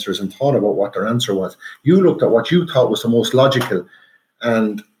 4 answers and thought about what their answer was. You looked at what you thought was the most logical,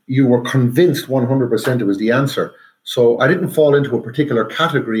 and you were convinced 100% it was the answer. So I didn't fall into a particular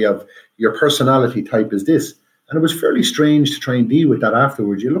category of your personality type is this. And it was fairly strange to try and deal with that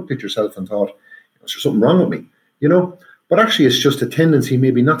afterwards. You looked at yourself and thought, is there something wrong with me? You know? But actually, it's just a tendency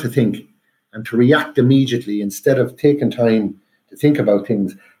maybe not to think and to react immediately instead of taking time to think about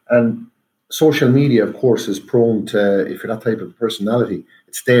things. And social media, of course, is prone to, if you're that type of personality,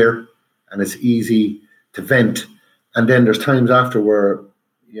 it's there and it's easy to vent. And then there's times after where,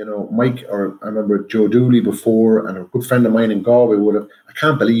 Mike, or I remember Joe Dooley before, and a good friend of mine in Galway would have, I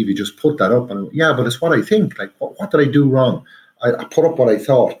can't believe you just put that up. And yeah, but it's what I think. Like, what did I do wrong? I put up what I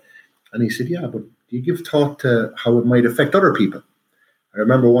thought. And he said, yeah, but do you give thought to how it might affect other people? I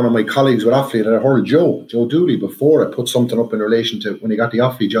remember one of my colleagues with Offaly that I heard Joe Dooley before I put something up in relation to when he got the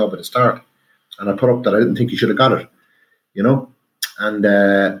Offaly job at the start. And I put up that I didn't think he should have got it, And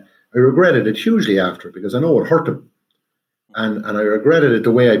I regretted it hugely after, because I know it hurt him. And I regretted it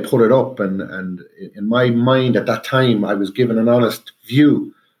the way I put it up. And in my mind at that time, I was given an honest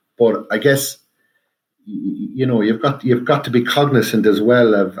view. But I guess, you've got to be cognizant as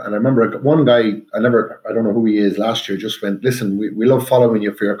well of, and I remember one guy, I don't know who he is, last year just went, listen, we love following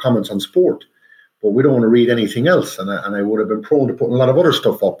you for your comments on sport, but we don't want to read anything else. And I would have been prone to putting a lot of other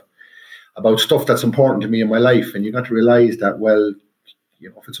stuff up about stuff that's important to me in my life. And you got to realize that, well,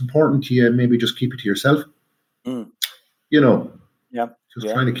 if it's important to you, maybe just keep it to yourself. Trying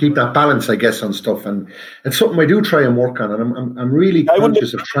to keep that balance, I guess, on stuff. And it's something I do try and work on. And I'm really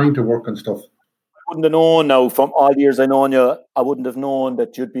conscious of trying to work on stuff. I wouldn't have known now, from all the years I known you, I wouldn't have known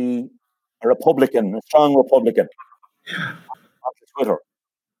that you'd be a Republican, a strong Republican. Yeah. On Twitter.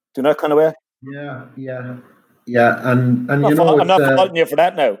 Do you know that kind of way? Yeah. And I'm not faulting you for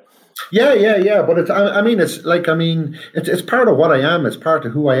that now. Yeah. But it's part of what I am. It's part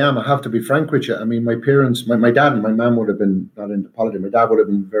of who I am. I have to be frank with you. I mean, my parents, my dad and my mum would have been not into politics. My dad would have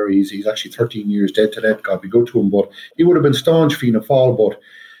been very easy. He's actually 13 years dead to that. God be good to him. But he would have been staunch Fianna Fáil. But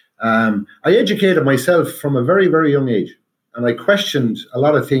I educated myself from a very, very young age. And I questioned a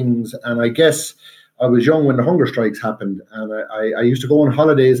lot of things. And I guess I was young when the hunger strikes happened, and I used to go on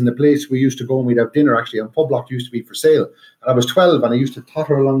holidays, and the place we used to go and we'd have dinner actually on Public used to be for sale. And I was 12, and I used to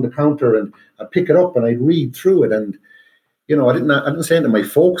totter along the counter, and I'd pick it up and I'd read through it. And I didn't say it to my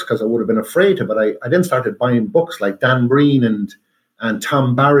folks because I would have been afraid to, but I then started buying books like Dan Breen and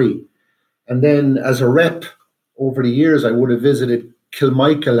Tom Barry. And then as a rep over the years, I would have visited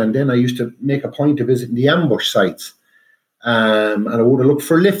Kilmichael, and then I used to make a point of visiting the ambush sites. And I would have looked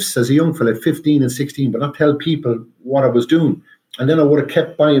for lifts as a young fella at 15 and 16, but not tell people what I was doing. And then I would have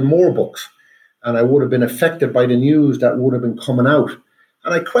kept buying more books, and I would have been affected by the news that would have been coming out.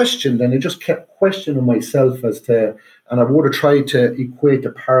 And I questioned, and I just kept questioning myself and I would have tried to equate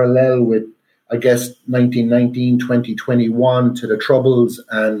the parallel with, I guess, 1919, 2021 to the Troubles,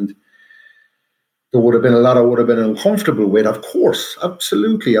 and there would have been a lot I would have been uncomfortable with. Of course,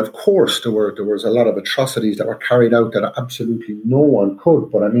 absolutely. Of course, there was a lot of atrocities that were carried out that absolutely no one could.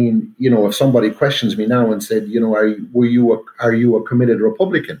 But I mean, if somebody questions me now and said, are you a committed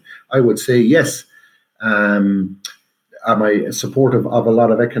Republican? I would say yes. Am I supportive of a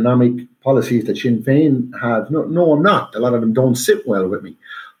lot of economic policies that Sinn Féin have? No, I'm not. A lot of them don't sit well with me.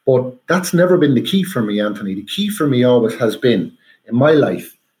 But that's never been the key for me, Anthony. The key for me always has been, in my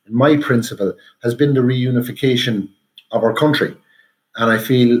life, my principle has been the reunification of our country. And I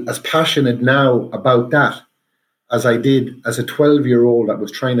feel as passionate now about that as I did as a 12-year-old that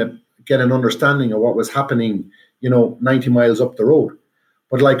was trying to get an understanding of what was happening, 90 miles up the road.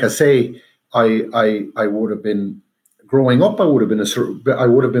 But like I say, I would have been, growing up, I would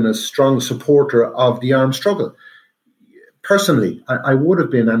have been a strong supporter of the armed struggle. Personally, I would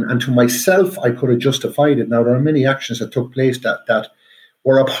have been, and to myself, I could have justified it. Now, there are many actions that took place that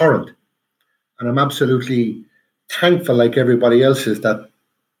were abhorrent. And I'm absolutely thankful, like everybody else is, that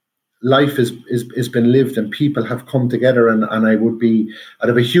life is been lived and people have come together. And I'd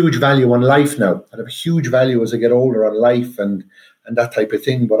have a huge value on life now. I'd have a huge value as I get older on life and that type of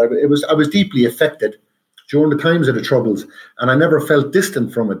thing. But I was deeply affected during the times of the Troubles, and I never felt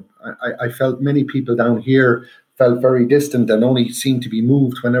distant from it. I felt many people down here felt very distant and only seemed to be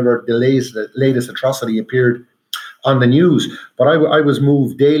moved whenever the latest atrocity appeared on the news. But I was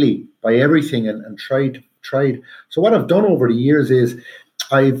moved daily by everything and tried. So what I've done over the years is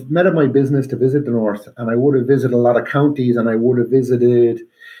I've made it my business to visit the North, and I would have visited a lot of counties, and I would have visited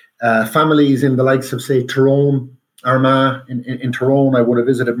families in the likes of, say, Tyrone, Armagh. In Tyrone, I would have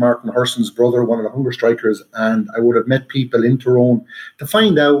visited Martin Hurston's brother, one of the hunger strikers, and I would have met people in Tyrone to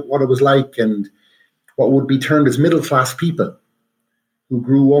find out what it was like and what would be termed as middle-class people who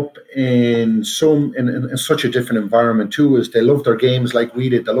grew up in such a different environment too, as they loved their games like we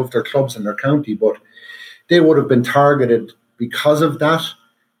did. They loved their clubs in their county, but they would have been targeted because of that,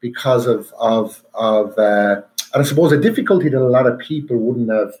 because of and I suppose a difficulty that a lot of people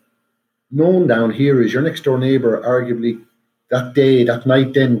wouldn't have known down here is your next door neighbour arguably that day, that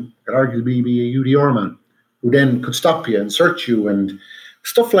night then could arguably be a UDR man who then could stop you and search you, and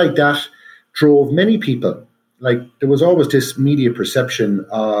stuff like that drove many people. Like, there was always this media perception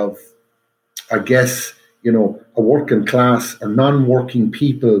of, I guess, a working class or non-working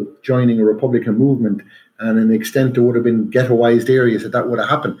people joining a Republican movement, and an extent there would have been ghettoized areas that would have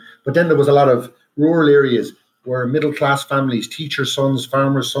happened. But then there was a lot of rural areas where middle-class families, teachers' sons,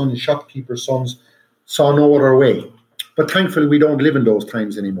 farmers' sons, shopkeepers' sons, saw no other way. But thankfully, we don't live in those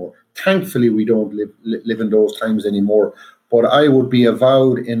times anymore. But I would be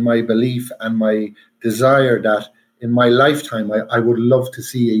avowed in my belief and my desire that in my lifetime, I would love to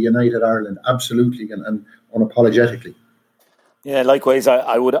see a united Ireland, absolutely and unapologetically. Yeah, likewise,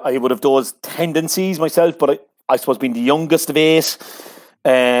 I would have those tendencies myself, but I suppose being the youngest of 8,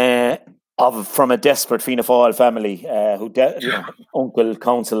 from a desperate Fianna Fáil family, uncle,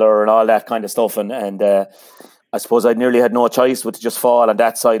 councillor, and all that kind of stuff, and I suppose I nearly had no choice but to just fall on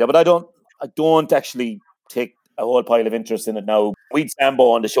that side. But I don't actually take a whole pile of interest in it now. We'd Sambo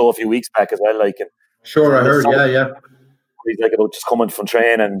on the show a few weeks back as well, like. Sure, I heard, yeah. He's like about just coming from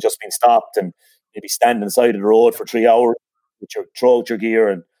training and just being stopped and maybe standing side of the road for 3 hours throw out your gear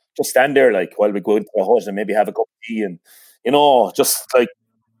and just stand there like while we go into the hut and maybe have a cup of tea, and just like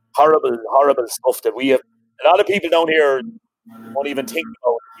horrible stuff that we have. A lot of people down here won't even think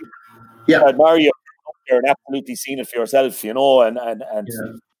about. Yeah, Mario up there and absolutely seen it for yourself, and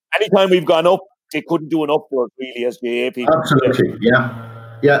anytime we've gone up, they couldn't do enough for us really as GAA people. Absolutely,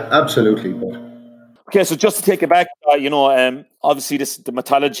 yeah, absolutely. Okay, so just to take it back, obviously the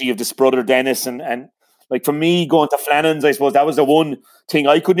mythology of this brother Dennis, and like for me going to Flannan's, I suppose that was the one thing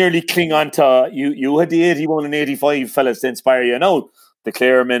I could nearly cling on to. You had the 81 and 85 fellas to inspire you. Now the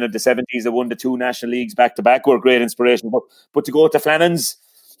Claremen of the 70s that won the 2 national leagues back to back were a great inspiration. But to go to Flannan's,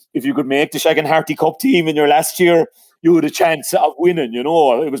 if you could make the Shagan Harty Cup team in your last year, you had a chance of winning. It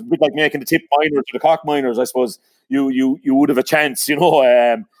was a bit like making the Tip Minors or the Cork Minors. I suppose you would have a chance.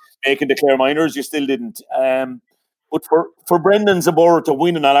 Making the Clare Minors, you still didn't. But for Brendan Zabur to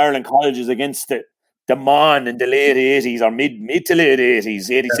win in All-Ireland colleges against the Mon in the late 80s or mid to late 80s,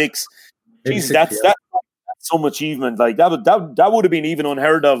 86, geez, that's some achievement. Like that would have been even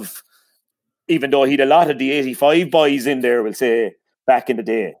unheard of, even though he'd a lot of the 85 boys in there, we'll say, back in the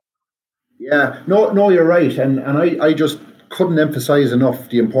day. Yeah, no, you're right. And I just couldn't emphasize enough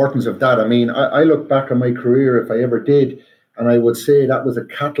the importance of that. I mean, I look back on my career, if I ever did, and I would say that was a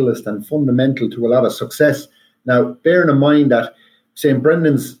catalyst and fundamental to a lot of success. Now, bearing in mind that St.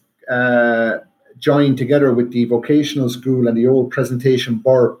 Brendan's joined together with the vocational school and the old Presentation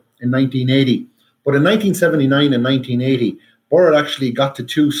Burr in 1980. But in 1979 and 1980, Burr had actually got to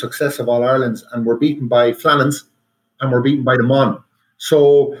 2 successive All-Irelands and were beaten by Flannan's and were beaten by the Mon.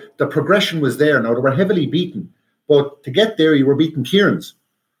 So the progression was there. Now, they were heavily beaten, but to get there, you were beating Kieran's.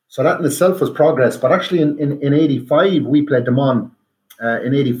 So that in itself was progress. But actually in 85, we played them on.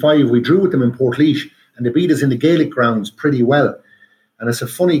 In 85, we drew with them in Portlaoise, and they beat us in the Gaelic grounds pretty well. And it's a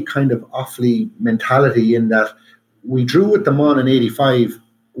funny kind of Offaly mentality in that we drew with them on in 85,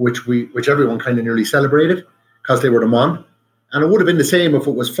 which everyone kind of nearly celebrated because they were the Mon. And it would have been the same if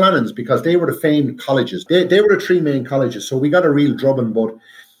it was Flannan's, because they were the famed colleges. They were the 3 main colleges, so we got a real drubbing. But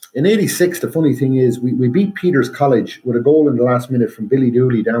in 86, the funny thing is we beat Peter's College with a goal in the last minute from Billy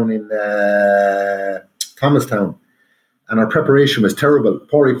Dooley down in Thomastown. And our preparation was terrible.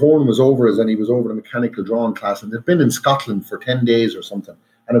 Pádraig Horn was over us, and he was over the mechanical drawing class. And they'd been in Scotland for 10 days or something.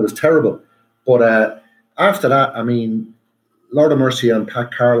 And it was terrible. But after that, I mean, Lord of Mercy on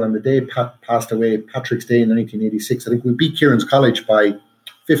Pat Carroll, and the day Pat passed away, Patrick's Day in 1986, I think we beat Kieran's College by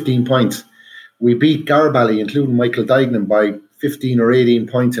 15 points. We beat Garbally, including Michael Dignan, by 15 or 18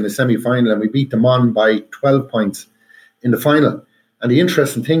 points in a semi-final, and we beat them on by 12 points in the final. And the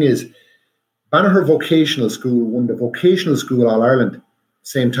interesting thing is, Banagher Vocational School won the Vocational School All-Ireland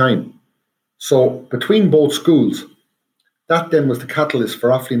same time. So between both schools, that then was the catalyst for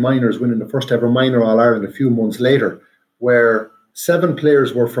Offaly Minors winning the first ever minor All-Ireland a few months later, where 7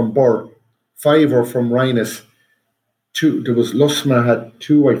 players were from Burr, 5 were from Rhinus, 2, there was Lusma had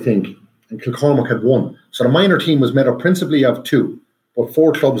 2, I think, and Kilcormac had 1. So the minor team was made up principally of 2, but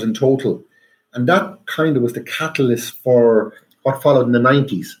 4 clubs in total. And that kind of was the catalyst for what followed in the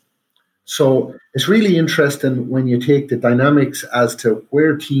 90s. So it's really interesting when you take the dynamics as to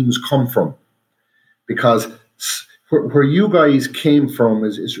where teams come from, because where you guys came from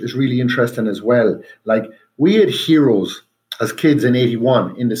is really interesting as well. Like, we had heroes as kids in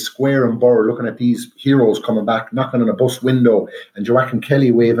 81 in the square in Burr, looking at these heroes coming back, knocking on a bus window, and Joachim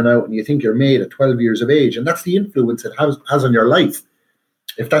Kelly waving out, and you think you're made at 12 years of age. And that's the influence it has on your life,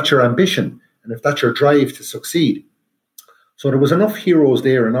 if that's your ambition and if that's your drive to succeed. So there was enough heroes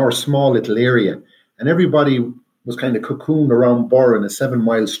there in our small little area, and everybody was kind of cocooned around Burr in a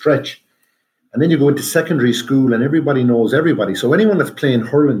 7-mile stretch. And then you go into secondary school and everybody knows everybody. So anyone that's playing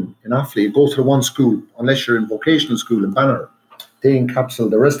hurling in Offaly goes to the one school, unless you're in vocational school in Banner. They encapsulate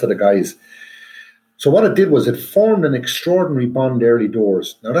the rest of the guys. So what it did was it formed an extraordinary bond early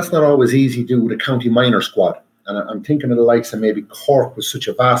doors. Now, that's not always easy to do with a county minor squad. And I'm thinking of the likes of maybe Cork was such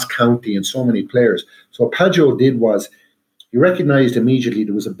a vast county and so many players. So what Padjo did was he recognised immediately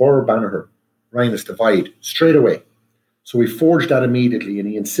there was a Burr-Banagher Rhinus divide straight away. So he forged that immediately and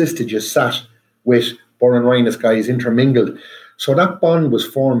he insisted you sat with Burr and Rhinus guys intermingled. So that bond was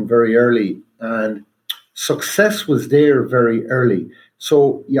formed very early and success was there very early.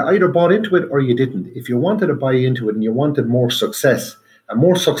 So you either bought into it or you didn't. If you wanted to buy into it and you wanted more success, and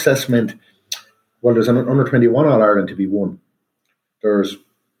more success meant, well, there's an under-21 All-Ireland to be won. There's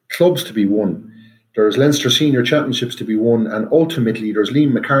clubs to be won. There's Leinster Senior Championships to be won. And ultimately, there's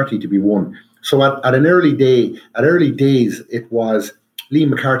Liam McCarthy to be won. So at early days, it was Liam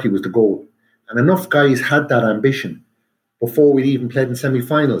McCarthy was the goal. And enough guys had that ambition before we even played in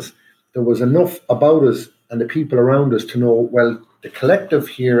semi-finals. There was enough about us and the people around us to know, well, the collective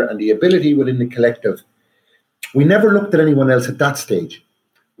here and the ability within the collective. We never looked at anyone else at that stage.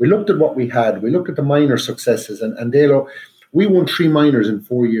 We looked at what we had. We looked at the minor successes. And Dalo, we won 3 minors in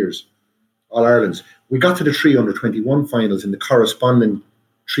 4 years, All-Irelands. We got to the 3 under-21 finals in the corresponding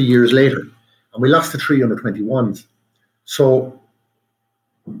 3 years later. And we lost the 3 under-21s. So,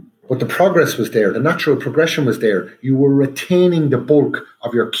 but the progress was there. The natural progression was there. You were retaining the bulk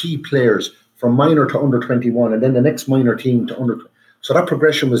of your key players from minor to under-21 and then the next minor team to under. So that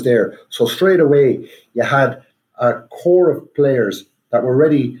progression was there. So straight away, you had a core of players that were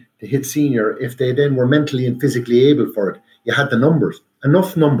ready to hit senior if they then were mentally and physically able for it. You had the numbers,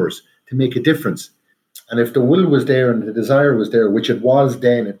 enough numbers to make a difference. And if the will was there and the desire was there, which it was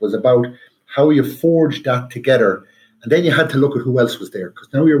then, it was about how you forged that together. And then you had to look at who else was there, because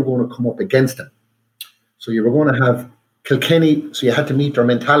now you were going to come up against them. So you were going to have Kilkenny, so you had to meet their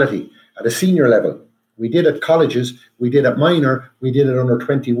mentality at a senior level. We did at colleges, we did at minor, we did it under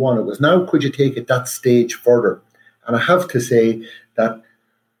 21. It was now, could you take it that stage further? And I have to say that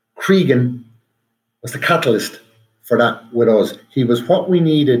Cregan was the catalyst for that with us. He was what we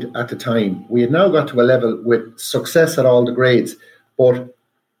needed at the time. We had now got to a level with success at all the grades, but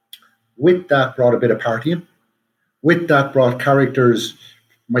with that brought a bit of partying. With that brought characters,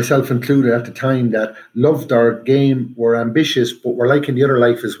 myself included at the time, that loved our game, were ambitious, but were liking the other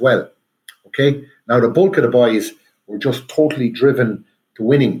life as well. Okay? Now, the bulk of the boys were just totally driven to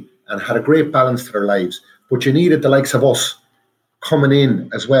winning and had a great balance to their lives. But you needed the likes of us coming in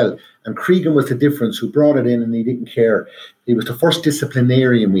as well. And Cregan was the difference, who brought it in and he didn't care. He was the first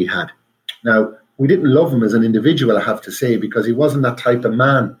disciplinarian we had. Now, we didn't love him as an individual, I have to say, because he wasn't that type of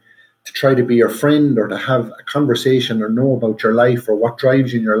man to try to be your friend or to have a conversation or know about your life or what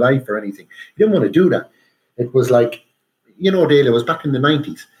drives you in your life or anything. He didn't want to do that. It was like, Dale, it was back in the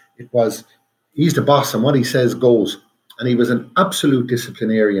 90s. It was, he's the boss and what he says goes. And he was an absolute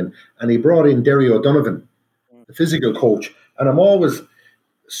disciplinarian. And he brought in Derry O'Donovan, the physical coach. And I'm always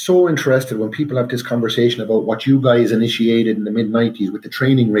so interested when people have this conversation about what you guys initiated in the mid-90s with the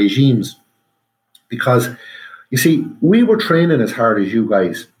training regimes. Because, you see, we were training as hard as you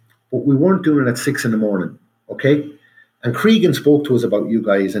guys, but we weren't doing it at 6 a.m, okay? And Cregan spoke to us about you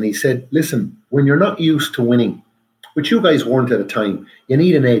guys, and he said, listen, when you're not used to winning, which you guys weren't at the time, you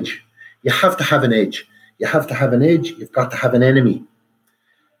need an edge. You have to have an edge. You have to have an edge. You've got to have an enemy.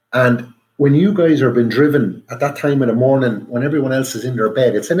 And when you guys are being driven at that time in the morning, when everyone else is in their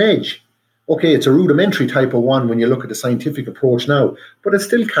bed, it's an edge. Okay, it's a rudimentary type of one when you look at the scientific approach now, but it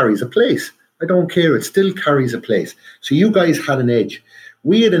still carries a place. I don't care. It still carries a place. So you guys had an edge.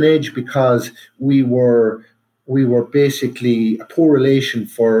 We had an edge because we were basically a poor relation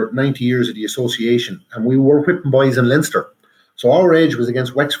for 90 years of the association, and we were whipping boys in Leinster. So our edge was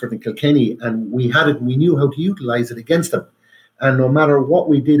against Wexford and Kilkenny, and we had it, and we knew how to utilise it against them. And no matter what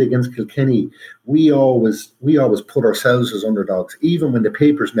we did against Kilkenny, we always put ourselves as underdogs, even when the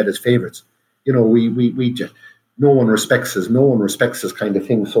papers met as favourites. We just, no one respects us kind of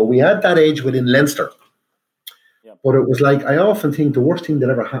thing. So we had that edge within Leinster. But it was like, I often think the worst thing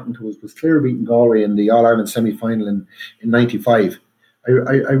that ever happened to us was Clare beating Galway in the All-Ireland semi-final in 95. I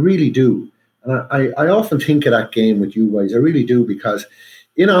really do. And I often think of that game with you guys. I really do, because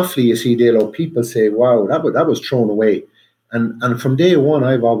in Offaly, you see, Dalo, people say, wow, that was thrown away. And from day one,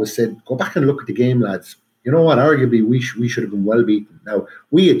 I've always said, go back and look at the game, lads. You know what? Arguably, we should have been well beaten. Now,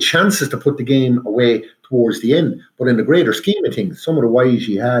 we had chances to put the game away towards the end, but in the greater scheme of things, some of the Ys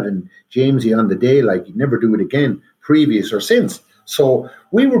he had and Jamesy on the day, like, he'd never do it again. previous or since. So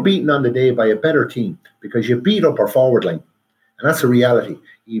we were beaten on the day by a better team because you beat up our forward line. And that's a reality.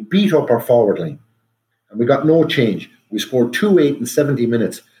 You beat up our forward line. And we got no change. We scored 2-8 in 70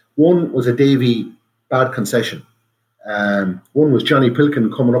 minutes. One was a Davy bad concession. One was Johnny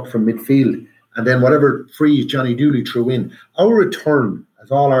Pilkin coming up from midfield. And then whatever freeze Johnny Dooley threw in. Our return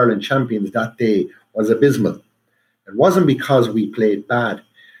as All-Ireland champions that day was abysmal. It wasn't because we played bad.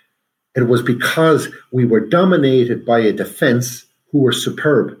 It was because we were dominated by a defence who were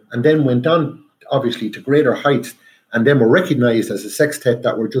superb and then went on, obviously, to greater heights and then were recognised as a sextet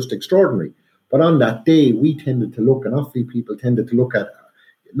that were just extraordinary. But on that day, we tended to look, and Offaly people tended to look at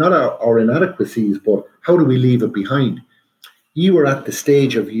not our inadequacies, but how do we leave it behind? You were at the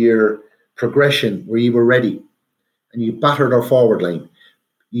stage of your progression where you were ready and you battered our forward line.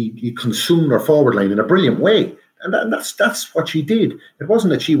 You consumed our forward line in a brilliant way. And that's what she did. It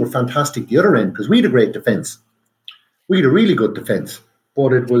wasn't that she were fantastic the other end, because we had a great defence. We had a really good defence.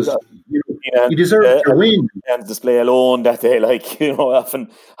 But it was, you deserved to win. And display alone that day, often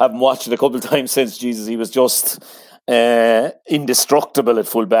haven't watched it a couple of times since. Jesus, he was just indestructible at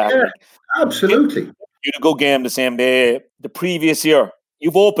full back. Yeah, absolutely. You had a good game the same day. The previous year,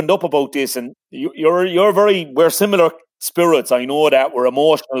 you've opened up about this, and we're similar spirits. I know that we're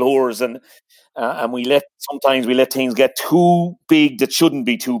emotional whores, and sometimes we let things get too big that shouldn't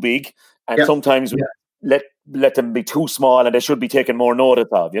be too big, and sometimes we let them be too small and they should be taken more notice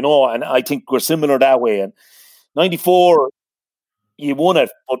of, and I think we're similar that way. And 94, you won it,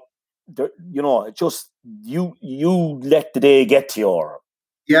 but just you let the day get to you.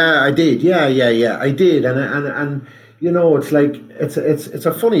 Yeah, I did. Yeah, I did. And it's like it's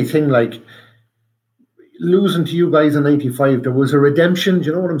a funny thing, like losing to you guys in 95, there was a redemption. Do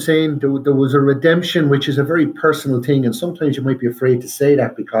you know what I'm saying? There was a redemption, which is a very personal thing. And sometimes you might be afraid to say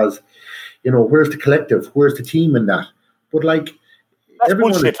that because, where's the collective? Where's the team in that? But that's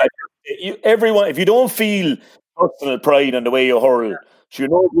everyone... Bullshit. Everyone, if you don't feel personal pride in the way you hurl, you're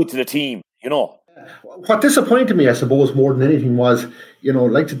not good to the team, What disappointed me, I suppose, more than anything was,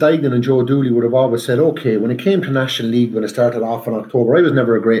 like the Dignan and Joe Dooley would have always said, okay, when it came to National League, when it started off in October, I was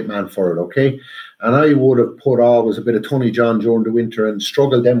never a great man for it, okay? And I would have put always a bit of Tony John during the winter and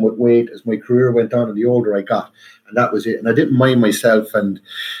struggled then with weight as my career went on and the older I got. And that was it. And I didn't mind myself, and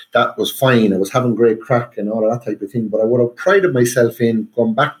that was fine. I was having great crack and all of that type of thing. But I would have prided myself in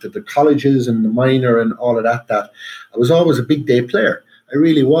going back to the colleges and the minor and all of that I was always a big day player. I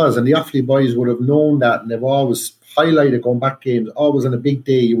really was. And the Offaly boys would have known that, and they've always highlighted going back games. Always on a big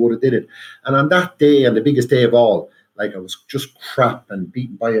day, you would have did it. And on that day, and the biggest day of all, I was just crap and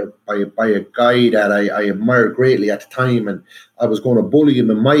beaten by a guy that I admired greatly at the time, and I was going to bully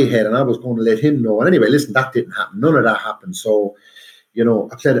him in my head, and I was going to let him know. And anyway, listen, that didn't happen. None of that happened. So,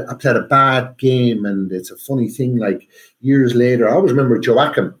 I played a bad game, and it's a funny thing. Years later, I always remember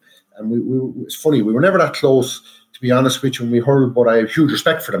Joachim, and it's funny. We were never that close, to be honest with you, when we hurled. But I have huge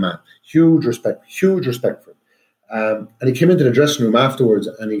respect for the man. Huge respect for him. And he came into the dressing room afterwards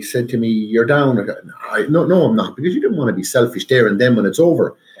and he said to me, "You're down." No, I'm not, because you didn't want to be selfish there and then when it's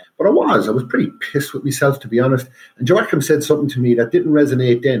over. But I was pretty pissed with myself, to be honest. And Joachim said something to me that didn't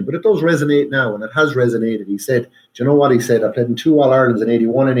resonate then, but it does resonate now, and it has resonated. He said, do you know what he said? I played in 2 All-Irelands in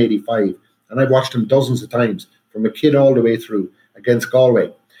 81 and 85, and I've watched him dozens of times, from a kid all the way through, against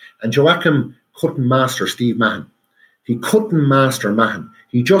Galway. And Joachim couldn't master Steve Mahon. He couldn't master Mahon.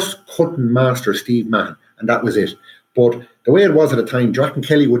 He just couldn't master Steve Mahon. And that was it. But the way it was at the time, Joachim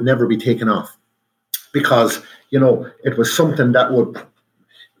Kelly would never be taken off because, it was something that would,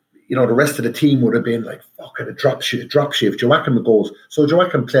 the rest of the team would have been like, fuck it, a drop shift. Joachim goes. So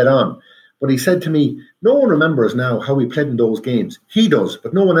Joachim played on. But he said to me, no one remembers now how he played in those games. He does,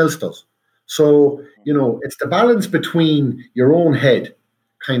 but no one else does. So, it's the balance between your own head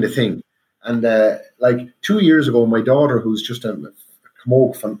kind of thing. And 2 years ago, my daughter, who's just a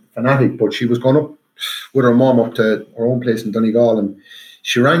Camogue fanatic, but she was going up with her mom up to her own place in Donegal, and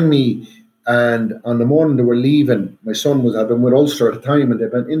she rang me, and on the morning they were leaving, my son had been with Ulster at the time, and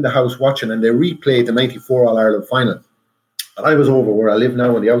they'd been in the house watching, and they replayed the 94 All-Ireland final. And I was over where I live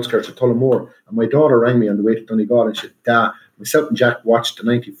now on the outskirts of Tullamore, and my daughter rang me on the way to Donegal and she said, "Dad, myself and Jack watched the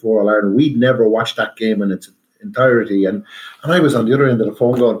 94 All-Ireland. We'd never watched that game in its entirety." And I was on the other end of the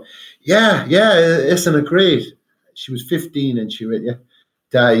phone going, yeah, isn't it great? She was 15 and she went, "Yeah,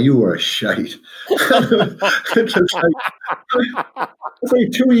 Dad, you were a shite." It's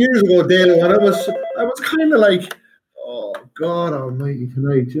like 2 years ago, Dale, and I was kind of like, oh, God almighty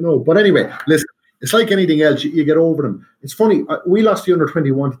tonight, But anyway, listen, it's like anything else. You get over them. It's funny. We lost the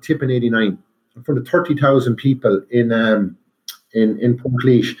under-21 to Tip in 89 in front of 30,000 people in in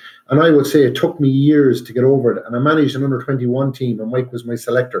Portlaoise. And I would say it took me years to get over it. And I managed an under-21 team, and Mike was my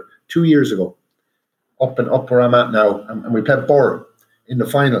selector 2 years ago, up where I'm at now. And we played Borough in the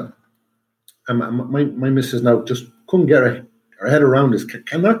final. And my missus now just couldn't get her head around this,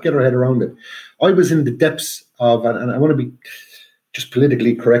 cannot get her head around it. I was in the depths of, and I want to be just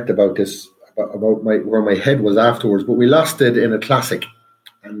politically correct about this, about where my head was afterwards, but we lost it in a classic.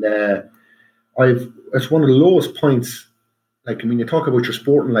 And it's one of the lowest points. Like, I mean, you talk about your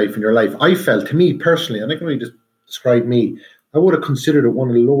sporting life and your life. I felt, to me personally, and I can only just describe me, I would have considered it one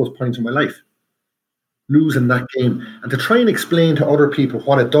of the lowest points in my life, losing that game. And to try and explain to other people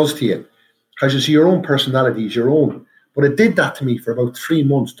what it does to you, because you see your own personality is your own. But it did that to me for about 3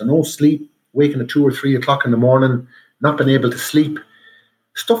 months. To no sleep, waking at 2 or 3 o'clock in the morning, not being able to sleep.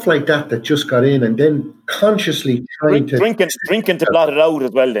 Stuff like that just got in, and then consciously trying to... Drinking to blot it out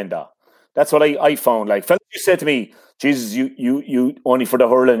as well, Linda. That's what I found. Like, fellas, you said to me, Jesus, you only for the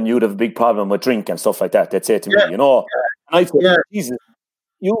hurling, you'd have a big problem with drink and stuff like that. They'd say to me, you know. And I said, Jesus,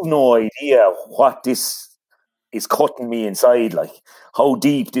 you've no idea what this is cutting me inside, like how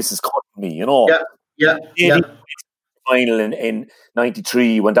deep this is cutting me, you know. Yeah. Final in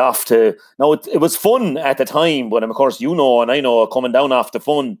 93 went off to... Now, it was fun at the time, but of course, you know, and I know, coming down after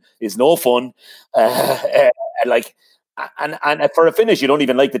fun is no fun. Like, and for a finish, you don't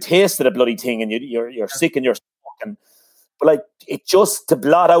even like the taste of the bloody thing, and you're sick in your stomach. But like, it just to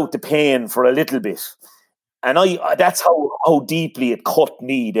blot out the pain for a little bit. And that's how deeply it cut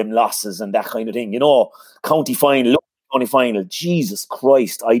me, them losses and that kind of thing. You know, county final, Jesus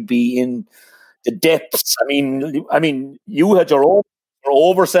Christ, I'd be in the depths. I mean, you had your own, you're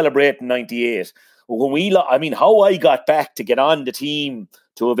over celebrating 98. When how I got back to get on the team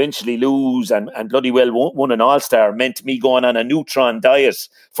to eventually lose and bloody well won an All-Star meant me going on a neutron diet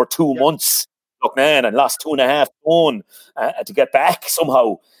for 2 months. Look, man, and lost 2.5 stone to get back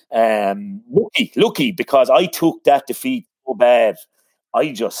somehow. Lucky, because I took that defeat so bad.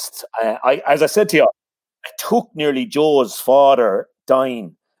 As I said to you, I took nearly Joe's father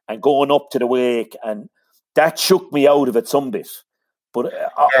dying and going up to the wake, and that shook me out of it some bit. But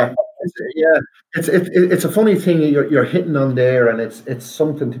it's a funny thing you're hitting on there, and it's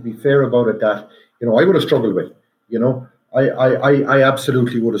something to be fair about it that, you know, I would have struggled with. You know, I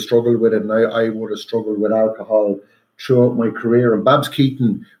absolutely would have struggled with it, and I would have struggled with alcohol throughout my career. And Babs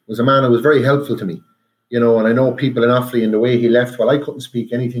Keaton was a man who was very helpful to me, you know, and I know people in Offaly, in the way he left, well, I couldn't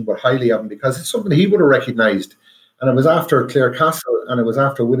speak anything but highly of him, because it's something he would have recognised. And it was after Clarecastle, and it was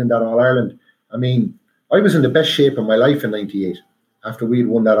after winning that All-Ireland. I mean, I was in the best shape of my life in 98 after we'd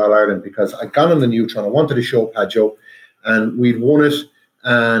won that All-Ireland, because I'd gone on the neutron. I wanted to show Padjo, and we'd won it,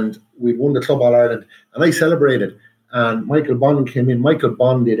 and we'd won the Club All-Ireland, and I celebrated. And Michael Bond came in. Michael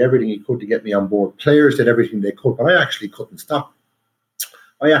Bond did everything he could to get me on board. Players did everything they could, but I actually couldn't stop.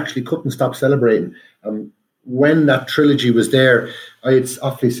 I actually couldn't stop celebrating. When that trilogy was there, I had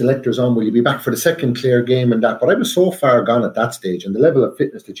Offaly selectors on, will you be back for the second Clare game and that? But I was so far gone at that stage, and the level of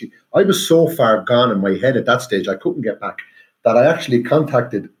fitness I was so far gone in my head at that stage, I couldn't get back, that I actually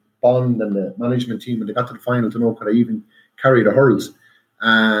contacted Bond and the management team when they got to the final to know could I even carry the hurls.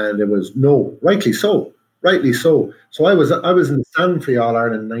 And it was no, rightly so. So I was in the stand for the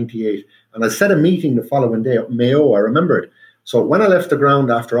All-Ireland in 98, and I set a meeting the following day at Mayo, I remember it. So when I left the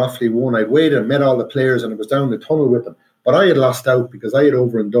ground after Offaly won, I'd waited and met all the players, and I was down the tunnel with them. But I had lost out because I had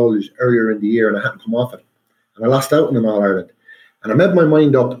overindulged earlier in the year, and I hadn't come off it. And I lost out in an All-Ireland. And I made my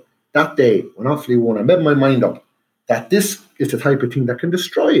mind up that day when Offaly won, I made my mind up that this is the type of thing that can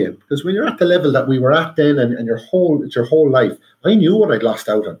destroy you. Because when you're at the level that we were at then, and it's your whole life, I knew what I'd lost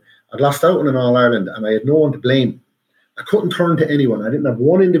out on. I'd lost out on an All-Ireland, and I had no one to blame. I couldn't turn to anyone. I didn't have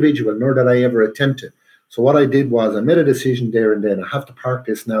one individual, nor did I ever attempt to. So what I did was I made a decision there and then. I have to park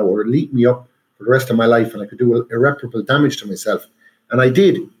this now, or it'll eat me up for the rest of my life, and I could do irreparable damage to myself. And I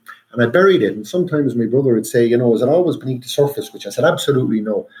did. And I buried it. And sometimes my brother would say, you know, is it always beneath the surface? Which I said, absolutely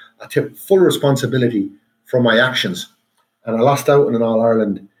no. I took full responsibility for my actions. And I lost out in an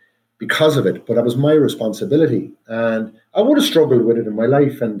All-Ireland because of it. But that was my responsibility. And I would have struggled with it in my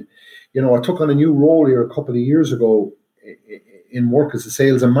life. And, you know, I took on a new role here a couple of years ago in work as a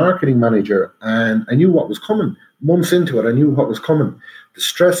sales and marketing manager, and I knew what was coming. Months into it, I knew what was coming. The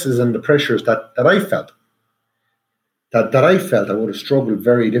stresses and the pressures that I felt, I would have struggled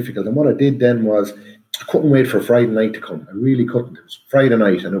very difficult. And what I did then was I couldn't wait for Friday night to come. I really couldn't. It was Friday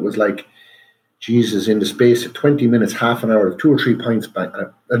night, and it was like, Jesus, in the space of 20 minutes, half an hour, 2 or 3 pints back, and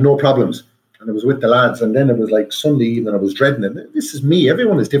I had no problems. And I was with the lads, and then it was like Sunday evening, I was dreading it. This is me.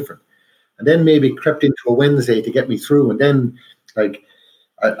 Everyone is different. And then maybe crept into a Wednesday to get me through, and then like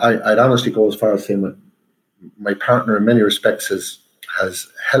I'd honestly go as far as saying my partner in many respects has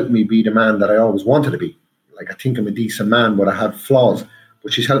helped me be the man that I always wanted to be. Like, I think I'm a decent man, but I have flaws.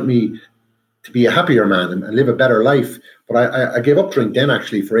 But she's helped me to be a happier man and live a better life. But I gave up drink then,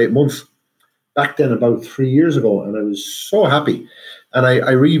 actually, for 8 months. Back then, about 3 years ago, and I was so happy. And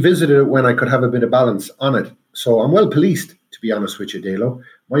I revisited it when I could have a bit of balance on it. So I'm well policed, to be honest with you, Dalo.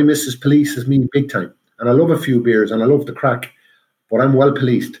 My missus polices me big time. And I love a few beers and I love the crack. But I'm well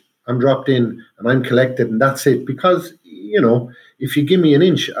policed. I'm dropped in and I'm collected, and that's it. Because, if you give me an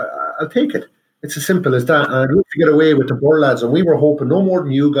inch, I'll take it. It's as simple as that. And I'd love to get away with the Burr lads. And we were hoping no more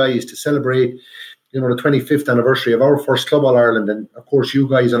than you guys to celebrate, the 25th anniversary of our first Club All Ireland. And of course, you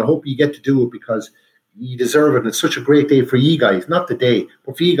guys. And I hope you get to do it because you deserve it. And it's such a great day for you guys. Not the day,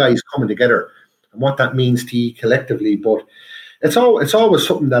 but for you guys coming together and what that means to you collectively. But it's always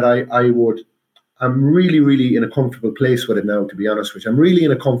something that I'm really, really in a comfortable place with it now, to be honest with you. I'm really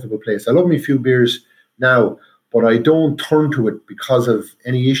in a comfortable place. I love me a few beers now, but I don't turn to it because of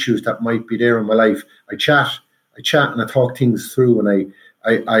any issues that might be there in my life. I chat and I talk things through, and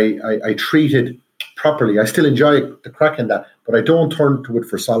I treat it properly. I still enjoy the crack in that, but I don't turn to it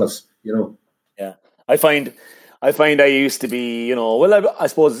for solace, Yeah. I find I used to be, I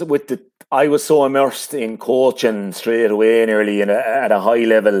suppose I was so immersed in coaching straight away nearly at a high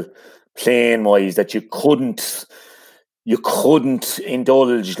level playing wise that you couldn't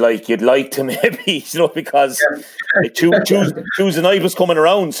indulge like you'd like to, maybe, because Tuesday night was coming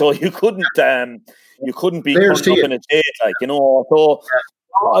around, so you couldn't be caught up in a date, So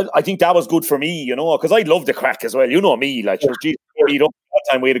I think that was good for me, because I love the crack as well. You know me, like, that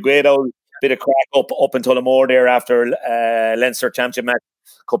time we had a great old bit of crack up until the more there after Leinster Championship match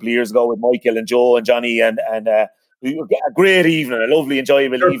a couple of years ago with Michael and Joe and Johnny, and we were a great evening, a lovely,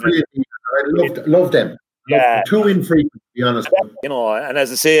 enjoyable evening. I loved them. Yeah, too infrequent, to be honest. And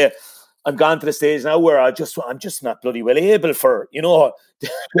as I say, I'm gone to the stage now where I'm just not bloody well able for, No,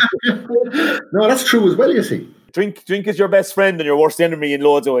 that's true as well, you see. Drink is your best friend and your worst enemy in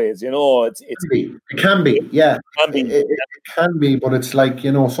loads of ways, It can be, yeah. It can be, but it's like,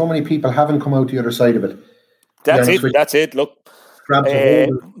 so many people haven't come out the other side of it. That's it. Look,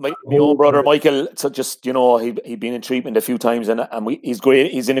 my own brother Michael, so just he'd been in treatment a few times, and he's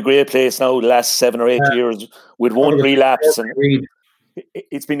great. He's in a great place now. The last 7 or 8 years with one relapse, and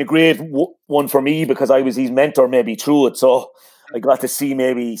it's been a great one for me because I was his mentor maybe through it. So I got to see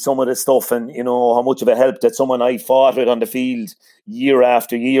maybe some of the stuff, and how much of a help that someone I fought with on the field year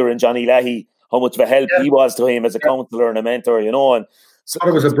after year, and Johnny Leahy, how much of a help he was to him as a counsellor and a mentor, and so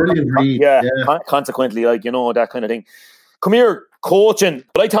it was a brilliant read. Consequently, that kind of thing. Come here, coaching.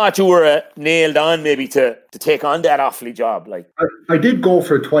 But I thought you were nailed on maybe to take on that Offaly job. Like, I did go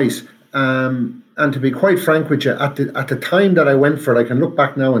for it twice. And to be quite frank with you, at the time that I went for it, I can look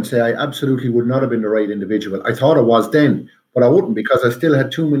back now and say I absolutely would not have been the right individual. I thought I was then, but I wouldn't, because I still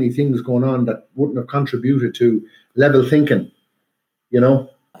had too many things going on that wouldn't have contributed to level thinking.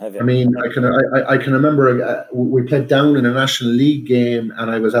 I mean, I can remember we played down in a National League game,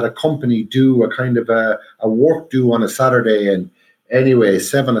 and I was at a company do, a kind of a work do on a Saturday, and anyway,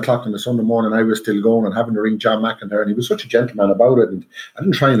 7 o'clock on the Sunday morning, I was still going and having to ring John McIntyre, and he was such a gentleman about it, and I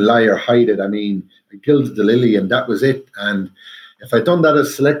didn't try and lie or hide it. I mean, I gilded the lily, and that was it. And if I'd done that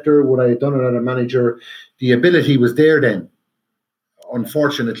as selector, would I have done it as a manager? The ability was there then,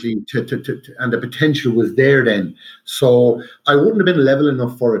 unfortunately, and the potential was there then. So I wouldn't have been level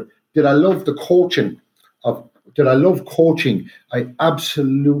enough for it. Did I love the coaching? Did I love coaching? I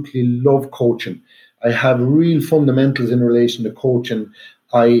absolutely love coaching. I have real fundamentals in relation to coaching.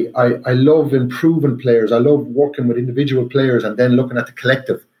 I love improving players. I love working with individual players and then looking at the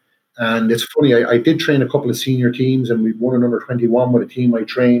collective. And it's funny, I did train a couple of senior teams, and we won a number 21 with a team I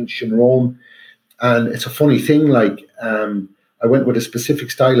trained, Shinrone. And it's a funny thing, like, I went with a specific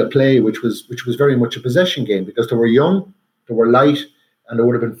style of play, which was very much a possession game, because they were young, they were light, and they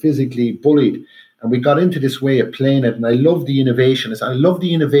would have been physically bullied. And we got into this way of playing it, and I love the innovations. I love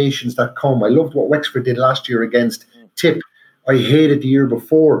the innovations that come. I loved what Wexford did last year against Tip. I hated the year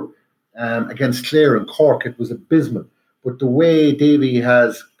before against Clare and Cork. It was abysmal. But the way Davy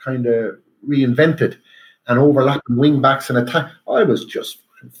has kind of reinvented and overlapping wing backs and attack, I was just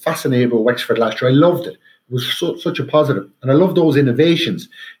fascinated with Wexford last year. I loved it. It was such a positive. And I love those innovations.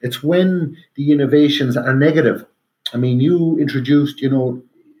 It's when the innovations are negative. I mean, you introduced,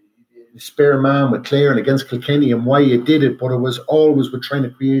 spare man with Clare and against Kilkenny and why you did it, but it was always with trying to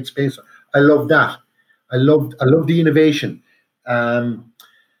create space. I love that. I love the innovation. And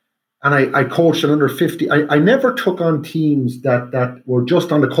I coached an under 50. I never took on teams that were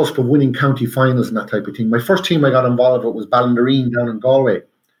just on the cusp of winning county finals and that type of thing. My first team I got involved with was Ballindereen down in Galway.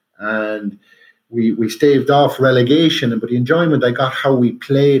 And we staved off relegation, but the enjoyment I got how we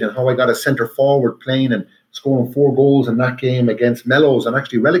played and how I got a centre forward playing and scoring 4 goals in that game against Mellows and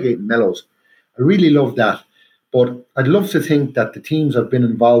actually relegating Mellows. I really loved that. But I'd love to think that the teams I've been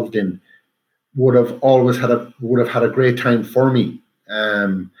involved in would have had a great time for me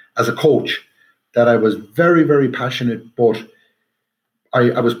as a coach. That I was very, very passionate, but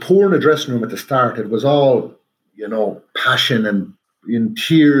I was poor in the dressing room at the start. It was all, passion and in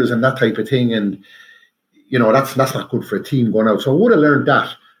tears and that type of thing, and that's not good for a team going out. So I would have learned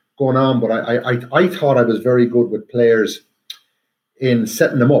that going on, but I thought I was very good with players in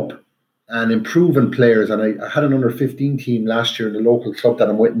setting them up and improving players. And I had an under 15 team last year in the local club that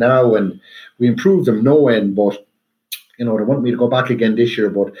I'm with now, and we improved them no end. But they want me to go back again this year,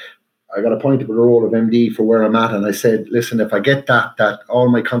 but I got appointed with the role of MD for where I'm at, and I said, listen, if I get that all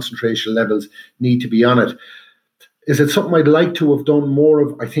my concentration levels need to be on it. Is it something I'd like to have done more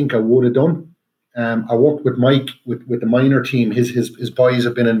of? I think I would have done. I worked with Mike with the minor team. His boys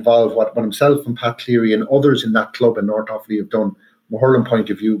have been involved. What himself and Pat Cleary and others in that club in North Offaly have done, from a hurling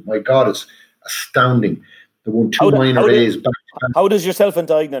point of view, my God, it's astounding. They won 2 minor A's back. How does yourself and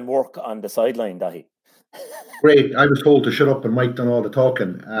Dignan work on the sideline, Dahi? Great. I was told to shut up and Mike done all the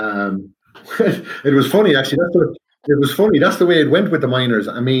talking. It was funny, actually. It was funny. That's the way it went with the minors.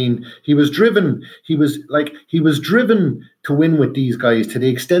 I mean, he was driven to win with these guys to the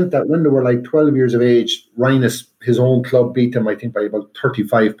extent that when they were like 12 years of age, Rhinus, his own club, beat them, I think, by about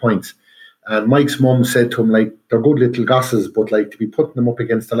 35 points. And Mike's mum said to him, like, they're good little gosses, but like to be putting them up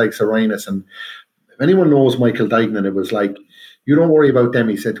against the likes of Rhinus. And if anyone knows Michael Dignan, it was like, you don't worry about them,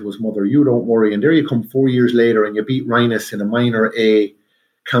 he said to his mother. You don't worry. And there you come 4 years later and you beat Rhinus in a minor A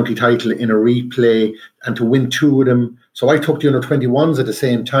county title in a replay, and to win 2 of them. So I took the under-21s at the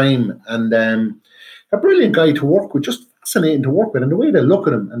same time, and a brilliant guy to work with, just fascinating to work with, and the way they look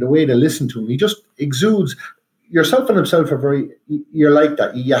at him and the way they listen to him, he just exudes. Yourself and himself are you're like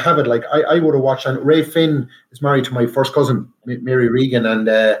that. You have it. Like I would have watched, and Ray Finn is married to my first cousin, Mary Regan, and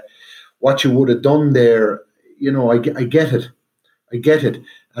what you would have done there, I get it. I get it.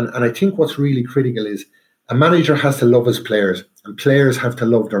 And I think what's really critical is a manager has to love his players, and players have to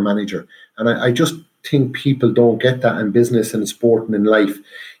love their manager. And I just think people don't get that in business and sport and in life.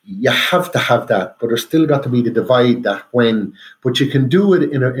 You have to have that, but there's still got to be the divide that when. But you can do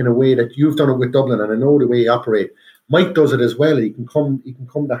it in a way that you've done it with Dublin, and I know the way you operate. Mike does it as well. He can come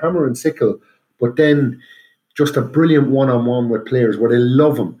to hammer and sickle, but then just a brilliant one-on-one with players where they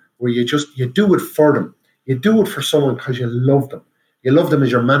love him, where you do it for them. You do it for someone because you love them. You love them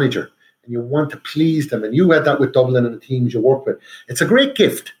as your manager, and you want to please them. And you had that with Dublin and the teams you work with. It's a great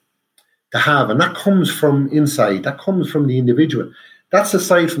gift to have, and that comes from inside. That comes from the individual. That's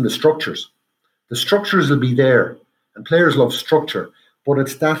aside from the structures. The structures will be there, and players love structure. But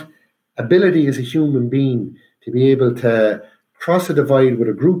it's that ability as a human being to be able to cross a divide with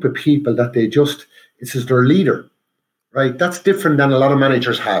a group of people that it's as their leader, right? That's different than a lot of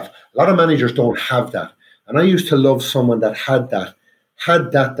managers have. A lot of managers don't have that. And I used to love someone that had that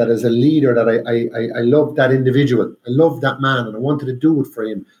as a leader, that I loved that individual. I loved that man, and I wanted to do it for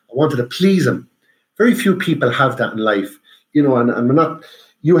him. I wanted to please him. Very few people have that in life, and we're not.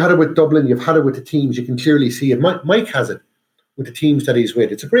 You had it with Dublin. You've had it with the teams. You can clearly see it. Mike has it with the teams that he's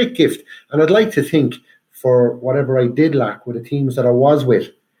with. It's a great gift, and I'd like to think for whatever I did lack with the teams that I was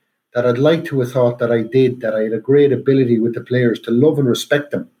with, that I'd like to have thought that I did. That I had a great ability with the players to love and respect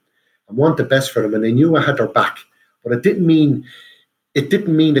them, and want the best for them, and they knew I had their back. But it didn't mean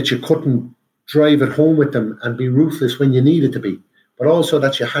that you couldn't drive it home with them and be ruthless when you needed to be, but also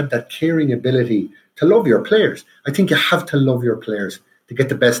that you had that caring ability to love your players. I think you have to love your players to get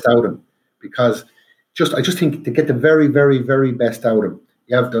the best out of them, because I just think to get the very, very, very best out of them,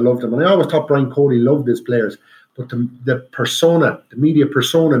 you have to love them. And I always thought Brian Cody loved his players, but the persona, the media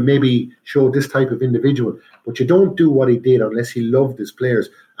persona maybe showed this type of individual, but you don't do what he did unless he loved his players.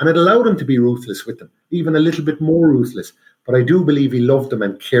 And it allowed him to be ruthless with them, even a little bit more ruthless. But I do believe he loved them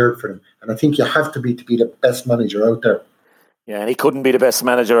and cared for them. And I think you have to be the best manager out there. Yeah, and he couldn't be the best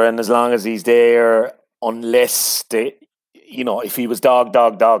manager, and as long as he's there, unless if he was dog,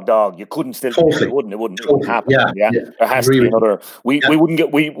 you couldn't still. Totally. It wouldn't happen. Yeah. There has to be another. We wouldn't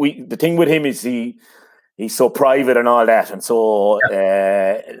get. We the thing with him is he's so private and all that, and so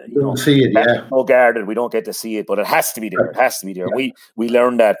you don't see it. Yeah, so guarded. We don't get to see it, but it has to be there. It has to be there. Yeah. We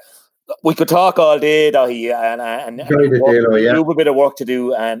learned that. We could talk all day, Dahi, and we have a bit of work to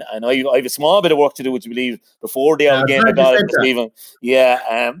do, and I have a small bit of work to do, which I believe before the old game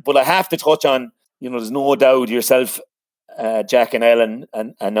but I have to touch on, there's no doubt yourself, Jack and Ellen,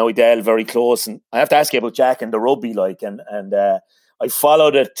 and now Dale very close, and I have to ask you about Jack and the rugby, and I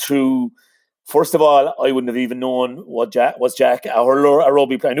followed it through first of all, I wouldn't have even known what Jack was. Jack, a hurler, a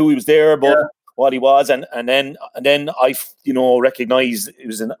rugby player. I knew he was there, but what he was, and then I recognised he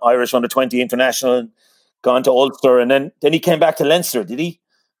was an Irish under-20 international, gone to Ulster, and then he came back to Leinster. Did he?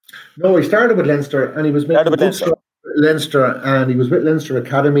 No, he started with Leinster, and he was making good stuff with Leinster, and he was with Leinster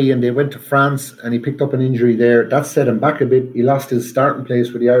Academy, and they went to France, and he picked up an injury there. That set him back a bit. He lost his starting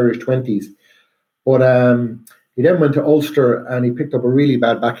place with the Irish 20s, but he then went to Ulster, and he picked up a really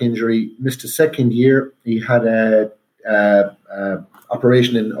bad back injury. Missed his second year. He had a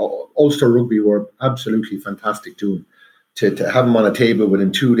operation in Ulster Rugby were absolutely fantastic to him. To have him on a table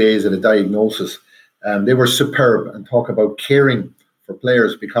within 2 days of a diagnosis, they were superb. And talk about caring for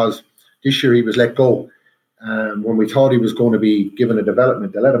players, because this year he was let go. When we thought he was going to be given a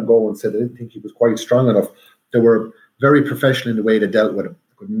development, they let him go and said they didn't think he was quite strong enough. They were very professional in the way they dealt with him.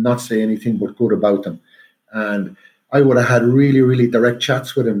 Could not say anything but good about him. And I would have had really, really direct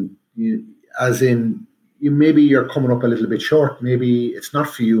chats with him, as in, maybe you're coming up a little bit short. Maybe it's not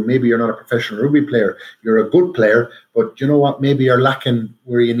for you. Maybe you're not a professional rugby player. You're a good player, but you know what? Maybe you're lacking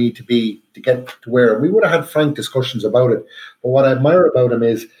where you need to be to get to where. We would have had frank discussions about it. But what I admire about him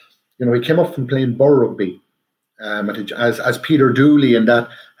is, he came up from playing borough rugby, as Peter Dooley, and that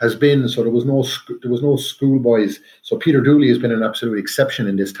has been. So there was no schoolboys. So Peter Dooley has been an absolute exception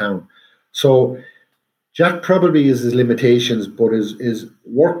in this town. So Jack probably is his limitations, but his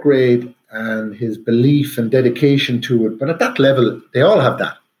work rate and his belief and dedication to it. But at that level, they all have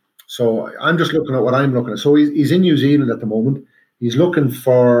that. So I'm just looking at what I'm looking at. So he's in New Zealand at the moment. He's looking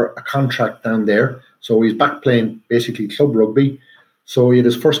for a contract down there. So he's back playing basically club rugby. So he had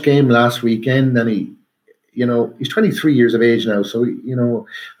his first game last weekend, and he's 23 years of age now. So,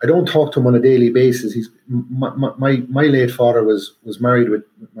 I don't talk to him on a daily basis. My late father was married with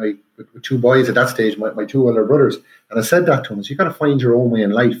two boys at that stage, my two older brothers. And I said that to him. So you got to find your own way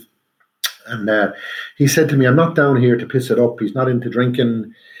in life. And he said to me, I'm not down here to piss it up. He's not into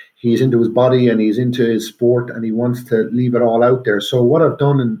drinking. He's into his body and he's into his sport, and he wants to leave it all out there. So what I've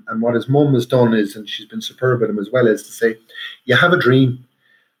done and what his mum has done is, and she's been superb with him as well, is to say, you have a dream.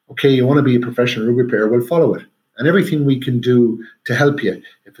 Okay, you want to be a professional rugby player, we'll follow it. And everything we can do to help you,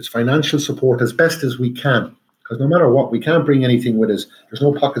 if it's financial support, as best as we can. Because no matter what, we can't bring anything with us. There's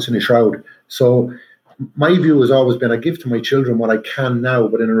no pockets in a shroud. So my view has always been, I give to my children what I can now,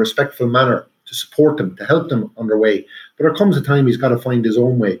 but in a respectful manner, to support them, to help them on their way. But there comes a time he's got to find his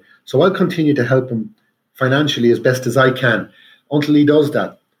own way. So I'll continue to help him financially as best as I can until he does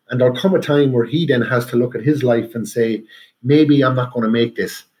that. And there'll come a time where he then has to look at his life and say, maybe I'm not going to make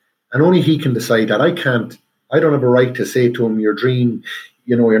this. And only he can decide that. I can't. I don't have a right to say to him, your dream,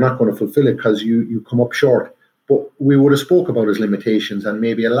 you're not going to fulfill it because you come up short. But we would have spoke about his limitations and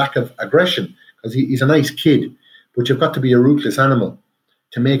maybe a lack of aggression, because he's a nice kid, but you've got to be a ruthless animal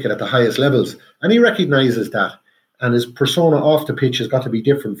to make it at the highest levels. And he recognises that. And his persona off the pitch has got to be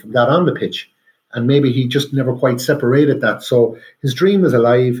different from that on the pitch. And maybe he just never quite separated that. So his dream is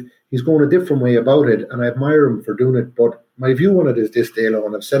alive. He's going a different way about it. And I admire him for doing it. But my view on it is this, Dalo,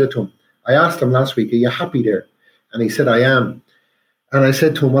 and I've said it to him. I asked him last week, are you happy there? And he said, I am. And I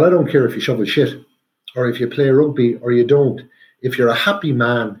said to him, well, I don't care if you shovel shit or if you play rugby or you don't. If you're a happy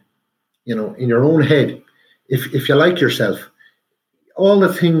man, in your own head, if you like yourself, all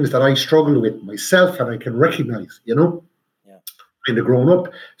the things that I struggle with myself and I can recognise, kind of grown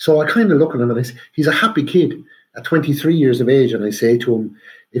up. So I kind of look at him and I say, he's a happy kid at 23 years of age. And I say to him,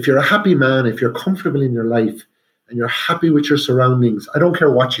 if you're a happy man, if you're comfortable in your life and you're happy with your surroundings, I don't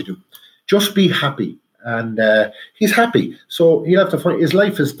care what you do, just be happy. And he's happy. So he'll have to find, his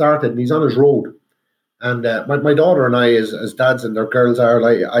life has started and he's on his road. And my daughter and I, as dads and their girls are,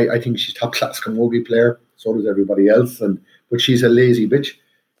 I think she's top class camogie player. So does everybody else. But she's a lazy bitch.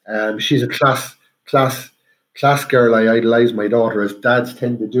 She's a class girl. I idolise my daughter, as dads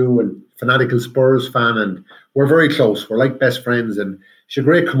tend to do, and fanatical Spurs fan. And we're very close. We're like best friends. And she's a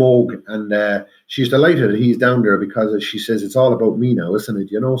great camogue. And she's delighted that he's down there because, as she says, it's all about me now, isn't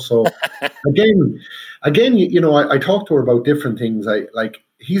it? So again, I talk to her about different things.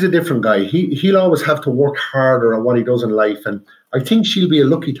 He's a different guy. He'll always have to work harder at what he does in life. And I think she'll be a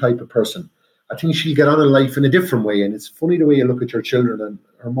lucky type of person. I think she'll get on in life in a different way. And it's funny the way you look at your children, and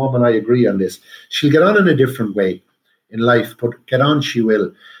her mom and I agree on this. She'll get on in a different way in life, but get on she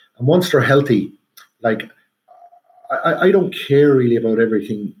will. And once they're healthy, I don't care really about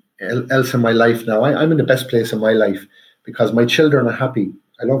everything else in my life now. I'm in the best place in my life because my children are happy.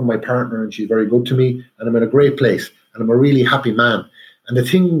 I love my partner and she's very good to me, and I'm in a great place and I'm a really happy man. And the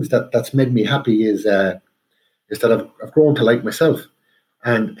things that's made me happy is that I've grown to like myself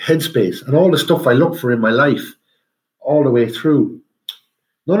and headspace and all the stuff I look for in my life all the way through.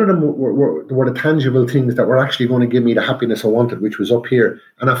 None of them were the tangible things that were actually going to give me the happiness I wanted, which was up here.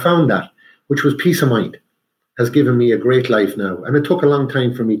 And I found that, which was peace of mind, has given me a great life now. And it took a long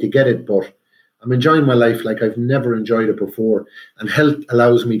time for me to get it, but I'm enjoying my life like I've never enjoyed it before. And health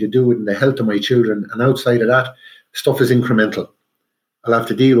allows me to do it, and the health of my children. And outside of that, stuff is incremental. I'll have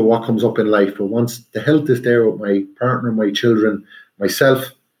to deal with what comes up in life. But once the health is there with my partner, my children,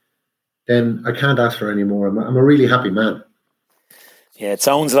 myself, then I can't ask for any more. I'm a really happy man. Yeah, it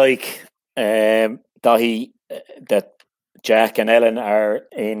sounds like, Dahi, that Jack and Ellen are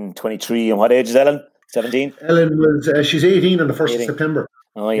in 23. And what age is Ellen? 17? Ellen was, she's 18 on the 1st of September.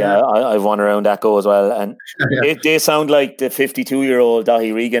 Oh, yeah. I've won around that go as well. And they sound like the 52-year-old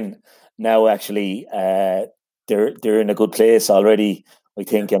Dahi Regan now, actually. They're in a good place already, I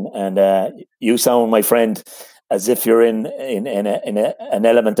think. And you sound, my friend, as if you're in an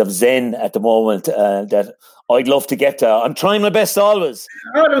element of zen at the moment that I'd love to get to. I'm trying my best always.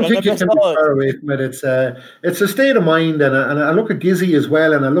 I don't think you can be far away from it. It's a state of mind, and I look at Gizzy as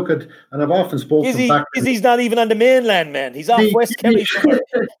well, and I've often spoken back. Gizzy's not even on the mainland, man. He's off West Kerry.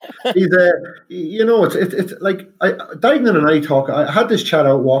 He's it's like Dignan and I talk. I had this chat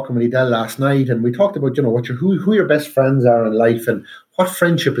out walking with Edel last night, and we talked about who your best friends are in life and what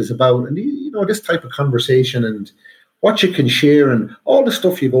friendship is about, and this type of conversation and what you can share and all the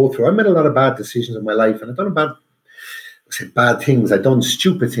stuff you go through. I made a lot of bad decisions in my life, and I've done bad things. I've done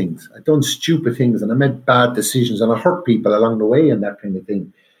stupid things. And I made bad decisions, and I hurt people along the way and that kind of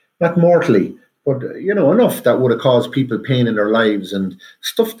thing. Not mortally, but enough that would have caused people pain in their lives and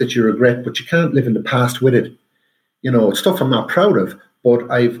stuff that you regret, but you can't live in the past with it. It's stuff I'm not proud of. But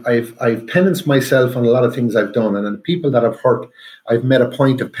I've penanced myself on a lot of things I've done, and the people that I've hurt, I've made a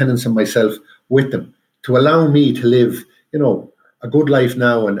point of penancing myself with them to allow me to live, a good life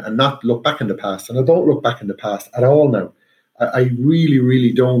now and not look back in the past. And I don't look back in the past at all now. I really,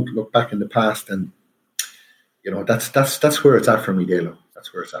 really don't look back in the past, and that's where it's at for me, Dalo.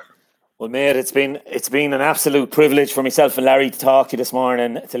 That's where it's at for me. Well, mate, it's been an absolute privilege for myself and Larry to talk to you this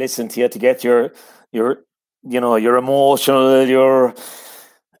morning, to listen to you, to get your emotional,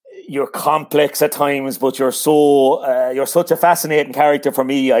 you're complex at times, but you're such a fascinating character for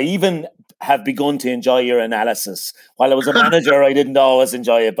me. I even have begun to enjoy your analysis. While I was a manager, I didn't always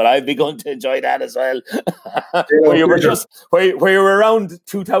enjoy it, but I've begun to enjoy that as well. where you were around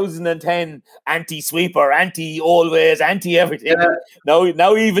 2010, anti-sweeper, anti-always, anti-everything. Yeah.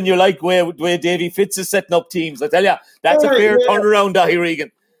 Now even you like the way Davy Fitz is setting up teams. I tell you, that's a fair turnaround, Dahi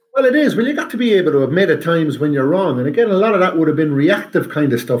Regan. Well, it is. Well, you got to be able to admit at times when you're wrong. And again, a lot of that would have been reactive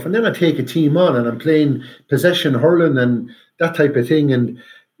kind of stuff. And then I take a team on and I'm playing possession hurling and that type of thing. And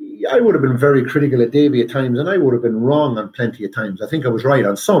I would have been very critical at Davy at times, and I would have been wrong on plenty of times. I think I was right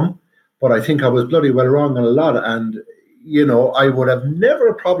on some, but I think I was bloody well wrong on a lot. And, I would have never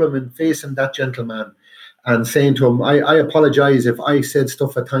a problem in facing that gentleman and saying to him, I apologise if I said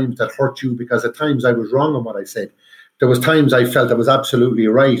stuff at times that hurt you, because at times I was wrong on what I said. There was times I felt I was absolutely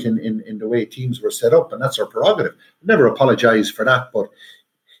right in the way teams were set up, and that's our prerogative. Never apologise for that. But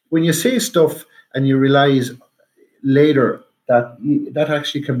when you say stuff and you realise later that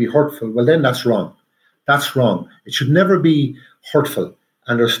actually can be hurtful, well, then that's wrong. That's wrong. It should never be hurtful.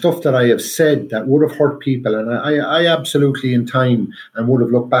 And there's stuff that I have said that would have hurt people, and I absolutely in time and would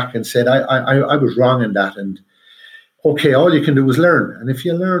have looked back and said I was wrong in that. And okay, all you can do is learn. And if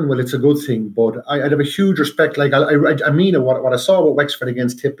you learn, well, it's a good thing. But I'd have a huge respect. Like, I mean, what I saw with Wexford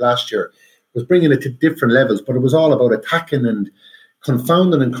against Tip last year was bringing it to different levels, but it was all about attacking and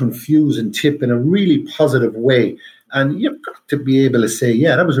confounding and confusing Tip in a really positive way. And you've got to be able to say,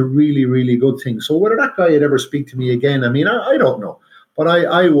 yeah, that was a really, really good thing. So whether that guy would ever speak to me again, I mean, I don't know. But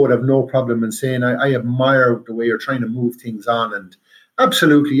I would have no problem in saying I admire the way you're trying to move things on. And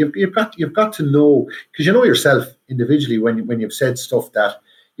absolutely, you've got to know, because you know yourself individually when you've said stuff that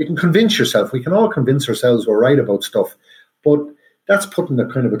you can convince yourself. We can all convince ourselves we're right about stuff, but that's putting a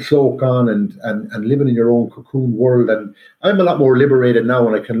kind of a cloak on and living in your own cocoon world. And I'm a lot more liberated now,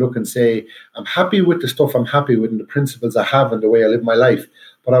 and I can look and say I'm happy with the stuff I'm happy with and the principles I have and the way I live my life.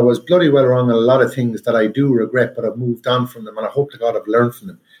 But I was bloody well wrong on a lot of things that I do regret, but I've moved on from them, and I hope to God I've learned from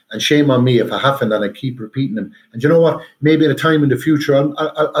them. And shame on me if I haven't, and I keep repeating them. And you know what? Maybe at a time in the future,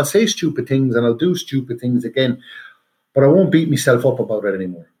 I'll say stupid things and I'll do stupid things again, but I won't beat myself up about it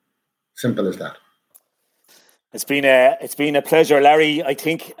anymore. Simple as that. It's been a pleasure, Larry. I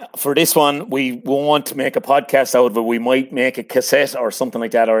think for this one we won't make a podcast out of it. We might make a cassette or something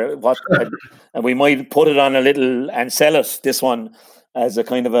like that, or what, and we might put it on a little and sell it. This one as a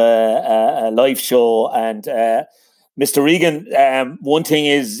kind of a live show. And Mr. Regan, one thing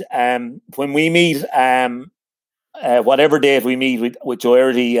is when we meet, whatever date we meet with Joe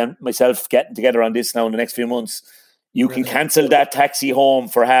Erdy and myself getting together on this now in the next few months, you can cancel that taxi home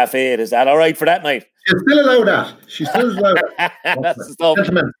for 8:30. Is that all right for that night? She'll still allow that. She's still allow that. That's stuff.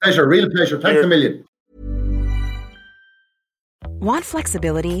 Gentlemen, pleasure, real pleasure. Thanks a million. Want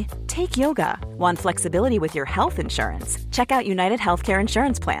flexibility? Take yoga. Want flexibility with your health insurance? Check out United Healthcare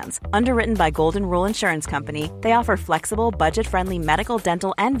Insurance Plans. Underwritten by Golden Rule Insurance Company, they offer flexible, budget-friendly medical,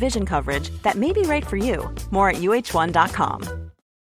 dental, and vision coverage that may be right for you. More at UH1.com.